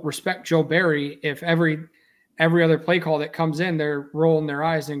guys don't respect Joe Barry, if every other play call that comes in, they're rolling their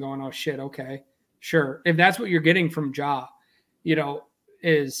eyes and going, oh shit, okay, sure. If that's what you're getting from Ja,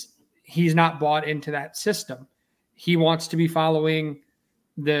 is he's not bought into that system. He wants to be following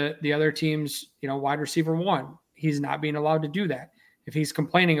the other team's, wide receiver one. He's not being allowed to do that. If he's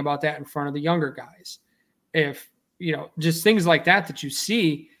complaining about that in front of the younger guys, if, just things like that you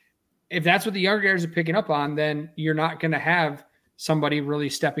see, if that's what the younger guys are picking up on, then you're not going to have somebody really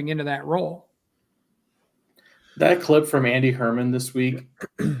stepping into that role. That clip from Andy Herman this week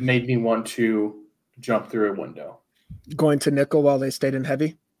made me want to jump through a window. Going to nickel while they stayed in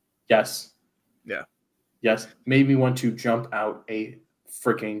heavy? Yes. Yeah. Yes. Made me want to jump out a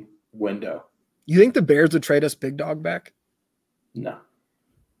freaking window. You think the Bears would trade us Big Dog back? No.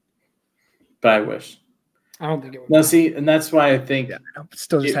 But I wish. I don't think it would. No, see, and that's why I think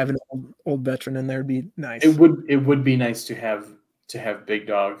still just having an old veteran in there would be nice. It would be nice to have Big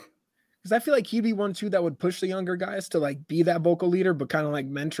Dog. Because I feel like he'd be one too that would push the younger guys to like be that vocal leader, but kind of like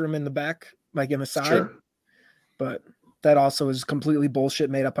mentor him in the back, like in the side. Sure. But that also is completely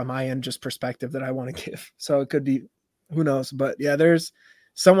bullshit made up on my end, just perspective that I want to give. So it could be, who knows? But yeah,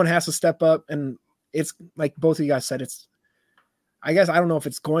 someone has to step up, and it's like both of you guys said, I guess I don't know if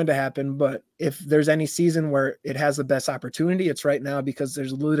it's going to happen, but if there's any season where it has the best opportunity, it's right now because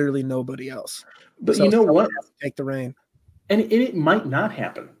there's literally nobody else. But so you know what? Take the reign. And it might not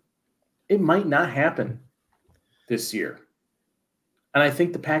happen. It might not happen this year. And I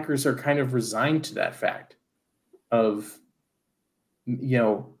think the Packers are kind of resigned to that fact of,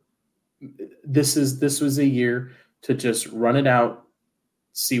 this was a year to just run it out,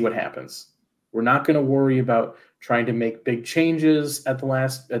 see what happens. We're not going to worry about trying to make big changes at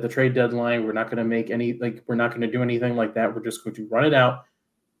the trade deadline. We're not going to we're not going to do anything like that. We're just going to run it out.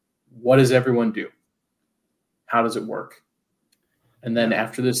 What does everyone do? How does it work? And then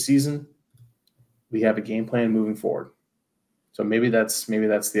after this season, we have a game plan moving forward. So maybe that's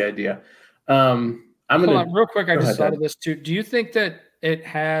the idea. Hold on real quick. I just thought of this too. Do you think that it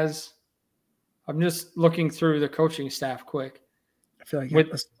has? I'm just looking through the coaching staff quick. I feel like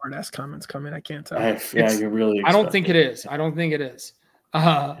a smart ass comments coming. I can't tell. You're really. I don't think it is. I don't think it is.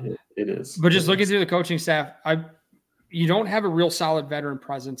 It is. But just looking through the coaching staff, you don't have a real solid veteran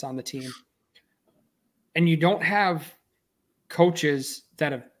presence on the team, and you don't have coaches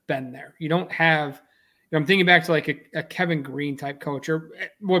that have been there. You don't have. I'm thinking back to like a Kevin Green type coach. Or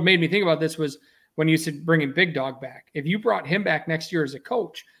what made me think about this was when you said bringing Big Dog back. If you brought him back next year as a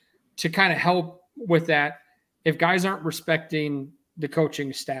coach to kind of help with that, if guys aren't respecting the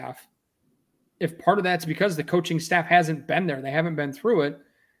coaching staff, if part of that's because the coaching staff hasn't been there, they haven't been through it,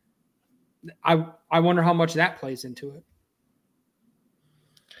 I wonder how much that plays into it.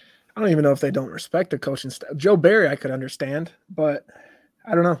 I don't even know if they don't respect the coaching staff. Joe Barry, I could understand, but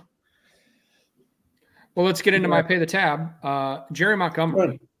I don't know. Well, let's get into my pay the tab. Jerry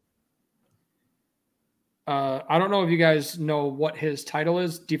Montgomery. I don't know if you guys know what his title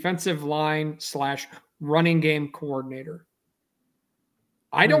is. Defensive line / running game coordinator.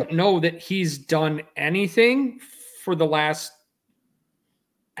 I don't know that he's done anything for the last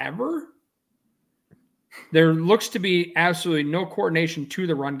ever. There looks to be absolutely no coordination to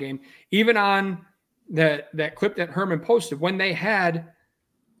the run game. Even on that clip that Herman posted, when they had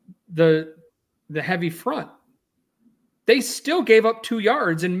the heavy front, they still gave up 2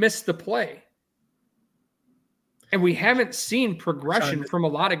 yards and missed the play. And we haven't seen progression from a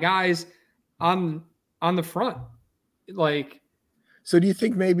lot of guys on the front. So do you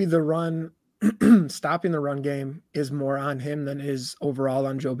think maybe the run, stopping the run game is more on him than is overall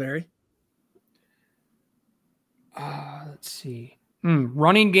on Joe Barry? Let's see.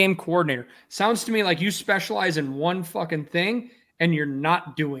 Running game coordinator. Sounds to me like you specialize in one fucking thing and you're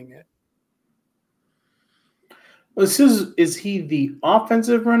not doing it. Well, is he the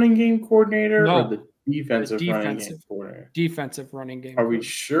offensive running game coordinator or the defensive running game coordinator? Defensive running game. Are we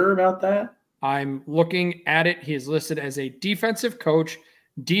sure about that? I'm looking at it. He is listed as a defensive coach,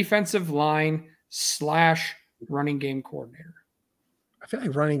 defensive line / running game coordinator. I feel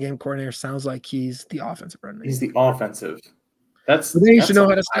like running game coordinator sounds like he's the offensive running. He's the offensive. But then you should know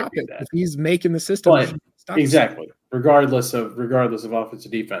how to stop it. If he's making the system, exactly. Regardless of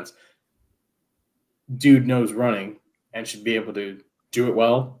offensive defense, dude knows running and should be able to do it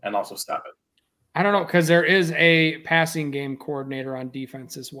well and also stop it. I don't know, because there is a passing game coordinator on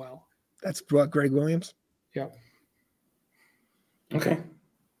defense as well. That's what, Greg Williams? Yep. Okay.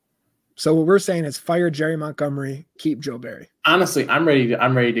 So what we're saying is fire Jerry Montgomery, keep Joe Barry. Honestly, I'm ready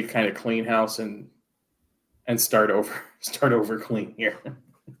to kind of clean house and start over clean here.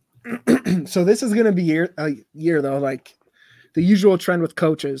 So this is going to be a year though, like the usual trend with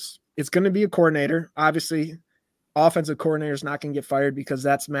coaches. It's going to be a coordinator. Obviously, offensive coordinator is not going to get fired because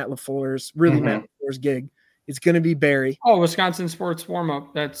that's Matt LaFleur's Matt LaFleur's gig. It's going to be Barry. Oh, Wisconsin Sports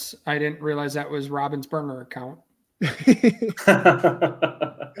Warm-Up. I didn't realize that was Robin's burner account.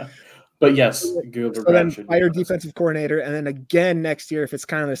 But yes, so then fire defensive coordinator, and then again next year, if it's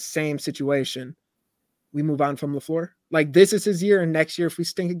kind of the same situation, we move on from LaFleur. Like this is his year, and next year, if we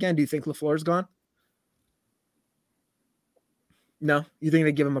stink again, do you think LaFleur's gone? No, you think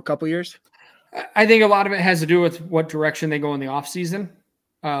they give him a couple years? I think a lot of it has to do with what direction they go in the offseason.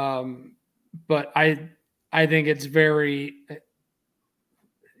 But I think it's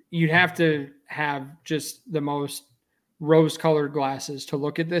you'd have to have just the most rose-colored glasses to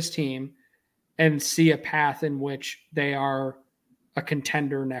look at this team and see a path in which they are a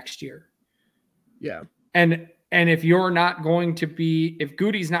contender next year. Yeah. And if you're not going to be, if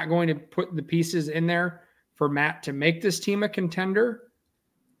Goody's not going to put the pieces in there for Matt to make this team a contender,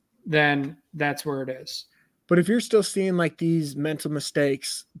 then that's where it is. But if you're still seeing like these mental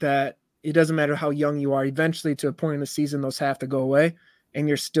mistakes that it doesn't matter how young you are, eventually to a point in the season, those have to go away, and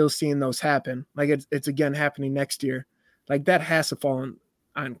you're still seeing those happen. Like it's again happening next year. Like that has to fall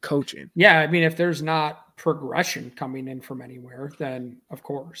on coaching. Yeah. I mean, if there's not progression coming in from anywhere, then of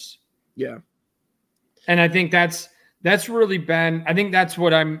course. Yeah. And I think that's really been, I think that's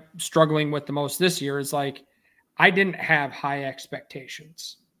what I'm struggling with the most this year is like, I didn't have high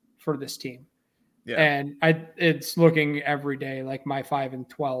expectations for this team. Yeah. And it's looking every day like my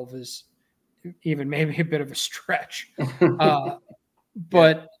 5-12 is even maybe a bit of a stretch.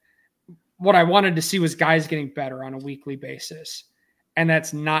 But what I wanted to see was guys getting better on a weekly basis. And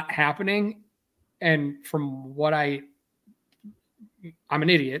that's not happening. and from what I'm an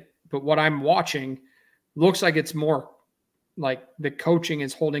idiot, but what I'm watching looks like it's more like the coaching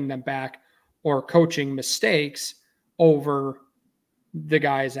is holding them back or coaching mistakes over the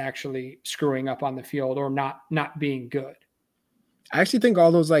guys actually screwing up on the field or not being good. I actually think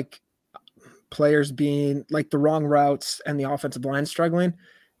all those like players being like the wrong routes and the offensive line struggling,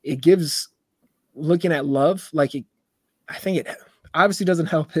 it gives looking at Love, like I think it obviously doesn't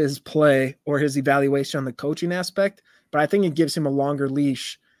help his play or his evaluation on the coaching aspect, but I think it gives him a longer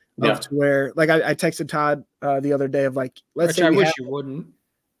leash to where, like I texted Todd the other day of like, let's say I wish you wouldn't.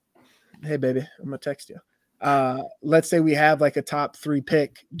 Hey baby, I'm gonna text you. Let's say we have like a top 3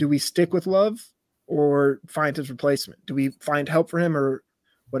 pick. Do we stick with Love or find his replacement? Do we find help for him or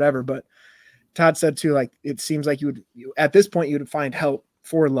whatever? But Todd said too, like, it seems like at this point, you would find help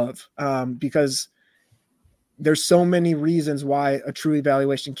for Love because there's so many reasons why a true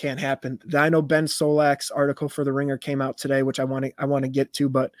evaluation can't happen. I know Ben Solak's article for The Ringer came out today, which I want to get to,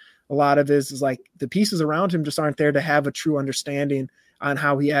 but a lot of this is like the pieces around him just aren't there to have a true understanding on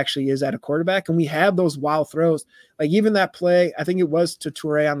how he actually is at a quarterback. And we have those wild throws, like even that play, I think it was to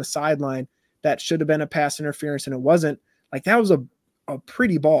Toure on the sideline that should have been a pass interference and it wasn't. Like that was a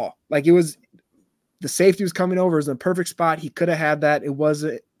pretty ball. Like it was, the safety was coming over, it was in a perfect spot. He could have had that. It was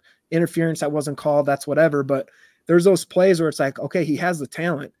an interference that wasn't called. That's whatever. But there's those plays where it's like, okay, he has the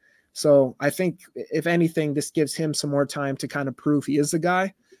talent. So I think if anything, this gives him some more time to kind of prove he is the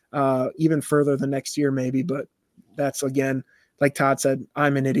guy, even further the next year maybe. But that's, again, like Todd said,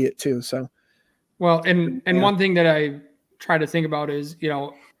 I'm an idiot too. So, well, and one thing that I try to think about is,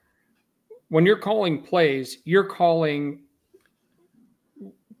 when you're calling plays, you're calling.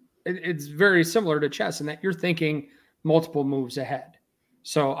 It's very similar to chess in that you're thinking multiple moves ahead.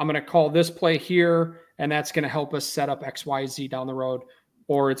 So I'm going to call this play here, and that's going to help us set up X, Y, Z down the road,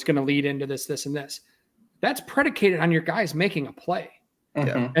 or it's going to lead into this, this, and this. That's predicated on your guys making a play.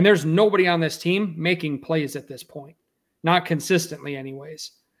 Mm-hmm. And there's nobody on this team making plays at this point, not consistently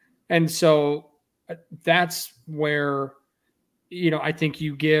anyways. And so that's where, I think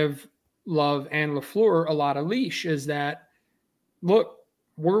you give Love and LaFleur a lot of leash, is that, look,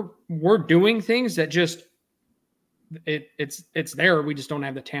 we're doing things that just it's there. We just don't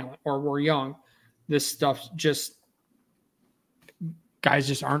have the talent, or we're young. This stuff just, guys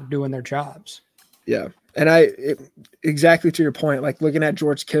just aren't doing their jobs. Yeah. And exactly to your point, like looking at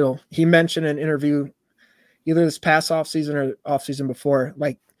George Kittle, he mentioned in an interview either this past offseason or offseason before,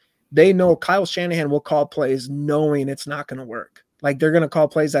 like they know Kyle Shanahan will call plays knowing it's not going to work. Like they're going to call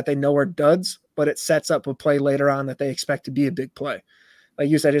plays that they know are duds, but it sets up a play later on that they expect to be a big play. Like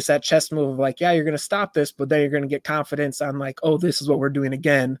you said, it's that chess move of like, yeah, you're going to stop this, but then you're going to get confidence on like, oh, this is what we're doing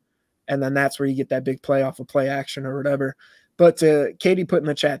again. And then that's where you get that big play off of play action or whatever. But Katie put in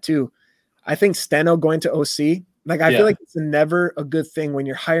the chat too, I think Steno going to OC, like I feel like it's never a good thing when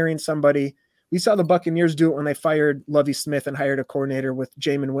you're hiring somebody. We saw the Buccaneers do it when they fired Lovie Smith and hired a coordinator with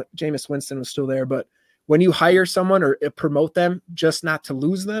Jameis Winston was still there. But when you hire someone or promote them just not to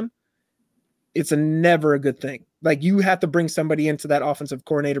lose them, it's never a good thing. Like you have to bring somebody into that offensive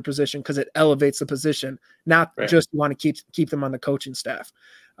coordinator position because it elevates the position, not just want to keep them on the coaching staff.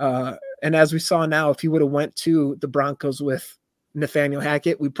 And as we saw now, if he would have went to the Broncos with Nathaniel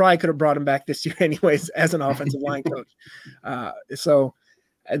Hackett, we probably could have brought him back this year anyways as an offensive line coach. So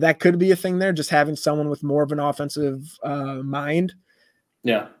that could be a thing there, just having someone with more of an offensive mind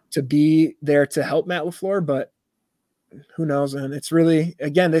to be there to help Matt LaFleur, but who knows? And it's really,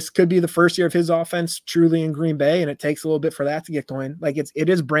 again, this could be the first year of his offense truly in Green Bay, and it takes a little bit for that to get going. Like it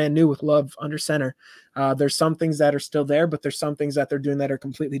is brand new with Love under center. There's some things that are still there, but there's some things that they're doing that are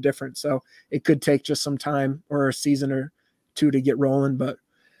completely different. So it could take just some time or a season or two to get rolling, but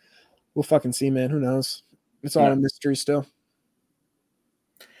we'll fucking see, man. Who knows? It's all a mystery still.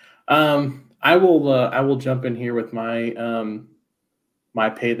 I will jump in here with my my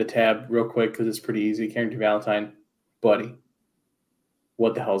pay the tab real quick because it's pretty easy. Carrington Valentine, buddy,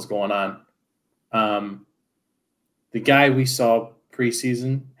 what the hell's going on? The guy we saw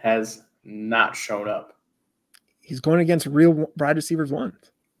preseason has not shown up. He's going against real wide receivers one.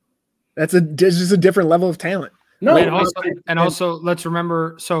 That's just a different level of talent. No, and also let's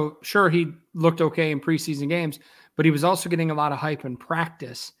remember. So sure, he looked okay in preseason games, but he was also getting a lot of hype in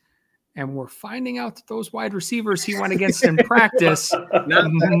practice. And we're finding out that those wide receivers he went against in practice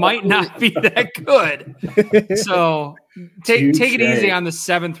might not be that good. So take it easy on the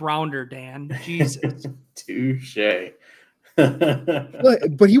 7th rounder, Dan. Jesus. Touche.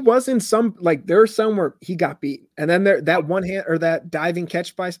 But he was in some, like there are some where he got beat. And then that one hand or that diving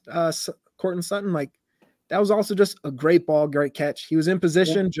catch by Courtland Sutton, like that was also just a great ball, great catch. He was in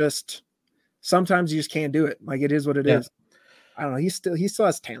position, just sometimes you just can't do it. Like it is what it is. I don't know. He still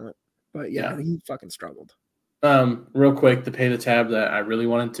has talent, but he fucking struggled. Real quick, to pay the tab that I really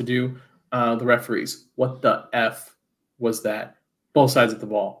wanted to do, the referees. What the F was that? Both sides of the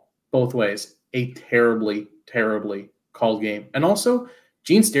ball, both ways. A terribly, terribly called game. And also,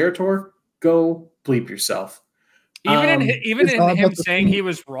 Gene Steratore, go bleep yourself. Even in him saying he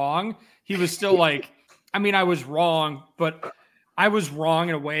was wrong, he was still like, I mean, I was wrong, but I was wrong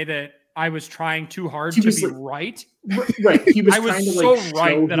in a way that I was trying too hard to be right. Right. He was I was trying to so like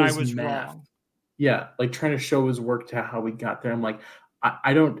right show that I his was math. wrong. Yeah, like trying to show his work to how we got there. I'm like,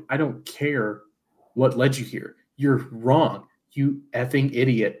 I don't care what led you here. You're wrong. You effing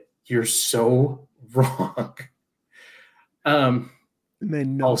idiot. You're so wrong. It made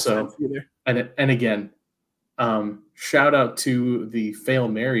no sense either. And again, shout out to the Fail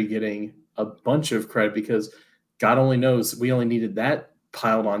Mary getting a bunch of credit because God only knows we only needed that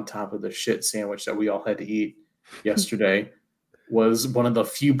piled on top of the shit sandwich that we all had to eat yesterday. Was one of the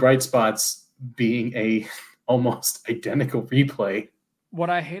few bright spots being a almost identical replay. What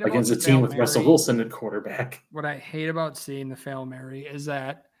I hate about against a team with Russell Wilson at quarterback. What I hate about seeing the Fail Mary is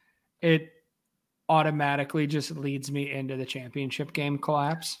that it automatically just leads me into the championship game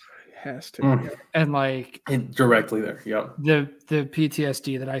collapse. It has to. And like directly there. Yep. The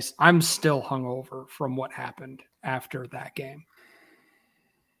PTSD that I'm still hungover from what happened after that game.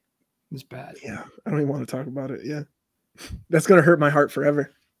 It's bad. Yeah. I don't even want to talk about it. Yeah. That's going to hurt my heart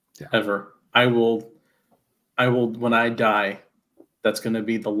forever. Yeah. Ever. I will, when I die, that's going to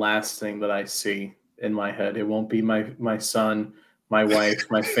be the last thing that I see in my head. It won't be my son, my wife,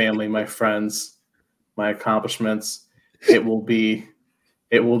 my family, my friends, my accomplishments. It will be.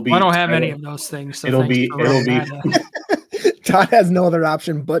 I don't have any of those things. So it'll be. Todd has no other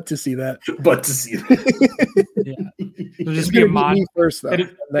option but to see that. Yeah. It'll just be a mod first, though.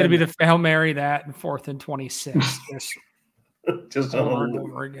 It'll be the Fail Mary that and 4th and 26. Just over and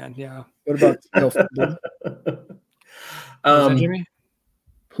over again. Yeah. What about T.O. Jimmy?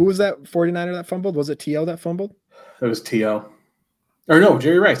 Who was that 49er that fumbled? Was it T.O. that fumbled? It was T.O. Or no,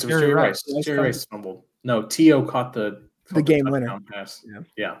 Jerry Rice. It was Jerry Rice. Jerry Rice fumbled. No, T.O. caught the game winner pass.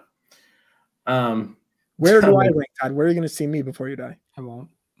 Yeah. Where do I rank, Todd? Where are you going to see me before you die? I won't.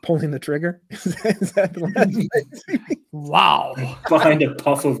 Pulling the trigger? Is that the one? Wow. Behind a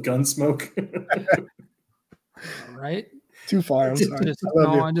puff of gun smoke. Right? Too far. I'm sorry.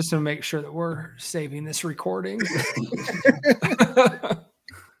 I'm just going to make sure that we're saving this recording.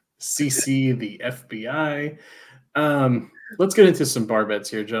 CC the FBI. Let's get into some bar bets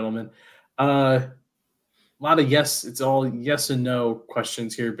here, gentlemen. A lot of yes. It's all yes and no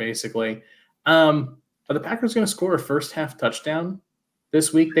questions here, basically. Are the Packers going to score a first half touchdown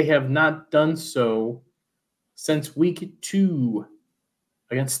this week? They have not done so since week 2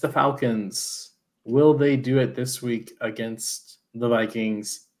 against the Falcons. Will they do it this week against the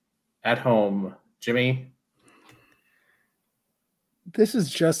Vikings at home? Jimmy? This is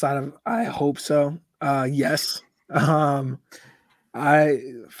just out of, I hope so. Yes. Fuck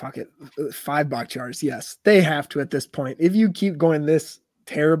it. 5 Bakhtiaris. Yes. They have to at this point. If you keep going this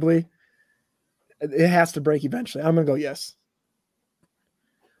terribly, it has to break eventually. I'm going to go yes.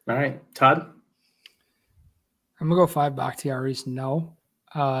 All right. Todd? I'm going to go 5 Bakhtiaris. No.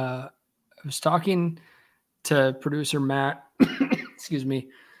 I was talking to producer Matt, excuse me,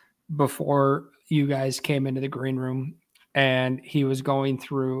 before you guys came into the green room, and he was going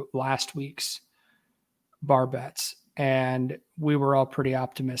through last week's bar bets, and we were all pretty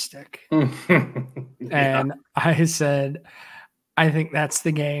optimistic. And I said, I think that's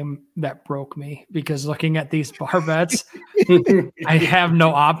the game that broke me, because looking at these bar bets, I have no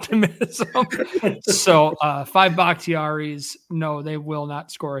optimism. So 5 Bakhtiaris, no, they will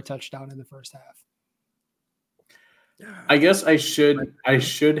not score a touchdown in the first half. I guess I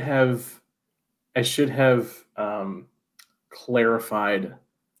should have clarified.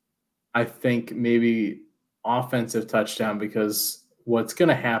 I think maybe offensive touchdown, because what's going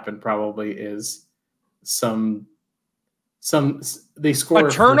to happen probably is they score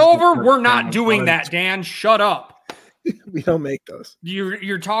a turnover. We're not doing that, Dan. Shut up. We don't make those.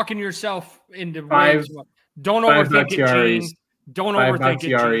 You're talking yourself into 5. Don't overthink it, Gene. Don't overthink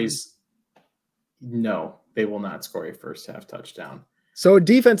it, Gene. No, they will not score a first half touchdown. So a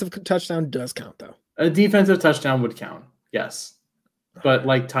defensive touchdown does count, though. A defensive touchdown would count, yes. But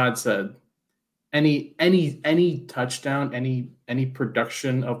like Todd said, any touchdown, any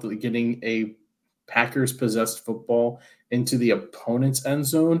production of getting a Packers possessed football into the opponent's end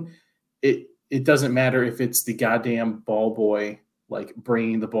zone, it doesn't matter if it's the goddamn ball boy like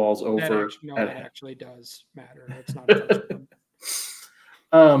bringing the balls over. That actually does matter. It's not a touchdown.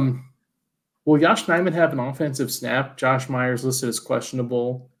 Will Josh Nijman have an offensive snap? Josh Myers listed as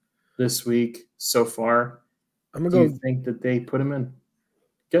questionable this week so far. I'm Do gonna you think that they put him in?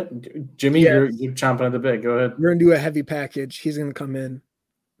 Good. Jimmy, you're chomping at the bit. Go ahead. We're gonna do a heavy package. He's gonna come in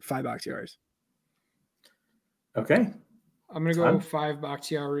 5 Bakhtiaris. Okay. I'm going to go 5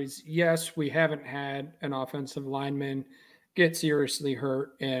 Bakhtiaris. Yes, we haven't had an offensive lineman get seriously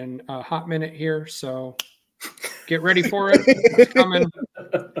hurt in a hot minute here, so get ready for it. It's coming.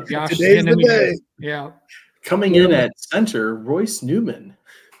 Josh Today's the day. Yeah. Coming in at center, Royce Newman.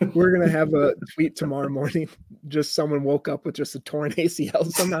 We're going to have a tweet tomorrow morning. Just someone woke up with just a torn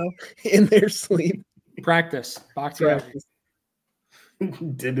ACL somehow in their sleep. Practice. Bakhtiari.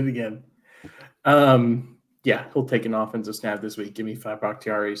 Did it again. Yeah, he'll take an offensive snap this week. Give me 5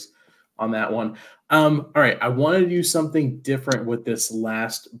 Bakhtiaris on that one. All right, I want to do something different with this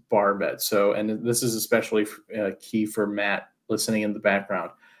last bar bet. So, and this is especially key for Matt listening in the background.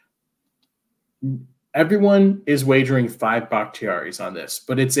 Everyone is wagering 5 Bakhtiaris on this,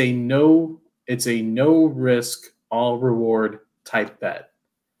 but it's a no risk, all reward type bet.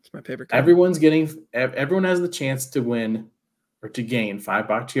 It's my favorite. Everyone has the chance to win or to gain 5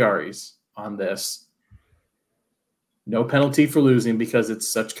 Bakhtiaris on this. No penalty for losing because it's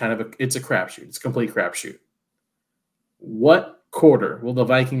such kind of it's a crapshoot. It's a complete crapshoot. What quarter will the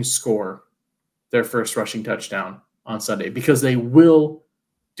Vikings score their first rushing touchdown on Sunday? Because they will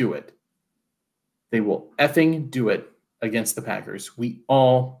do it. They will effing do it against the Packers. We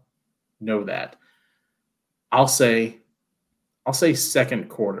all know that. I'll say second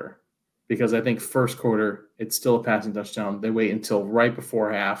quarter because I think first quarter it's still a passing touchdown. They wait until right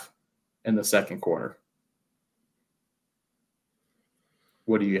before half in the second quarter.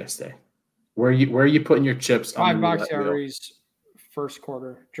 What do you guys say? Where are you putting your chips? 5 Bakhtiaris first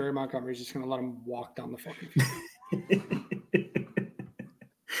quarter. Jerry Montgomery's just going to let him walk down the fucking field.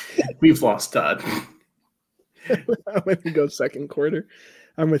 We've lost Todd. I'm going to go second quarter.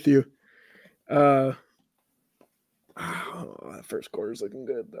 I'm with you. First quarter's looking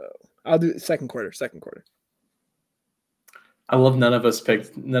good though. I'll do second quarter. I love none of us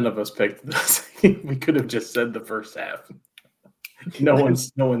picked this. We could have just said the first half. No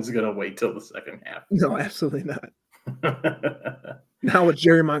one's gonna wait till the second half. No, absolutely not. Now with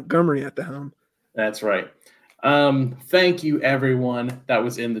Jerry Montgomery at the helm. That's right. Thank you, everyone that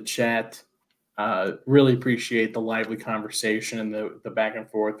was in the chat. Really appreciate the lively conversation and the back and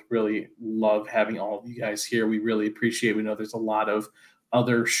forth. Really love having all of you guys here. We really appreciate it. We know there's a lot of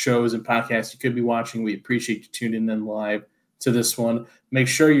other shows and podcasts you could be watching. We appreciate you tuning in live to this one. Make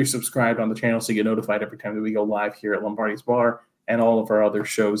sure you're subscribed on the channel so you get notified every time that we go live here at Lombardi's Bar and all of our other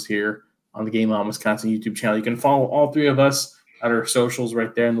shows here on the Game On Wisconsin YouTube channel. You can follow all 3 of us at our socials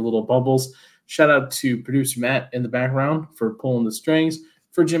right there in the little bubbles. Shout out to producer Matt in the background for pulling the strings.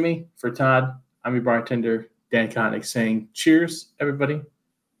 For Jimmy, for Todd, I'm your bartender, Dan Connick, saying cheers, everybody,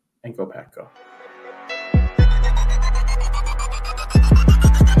 and go Pack Go.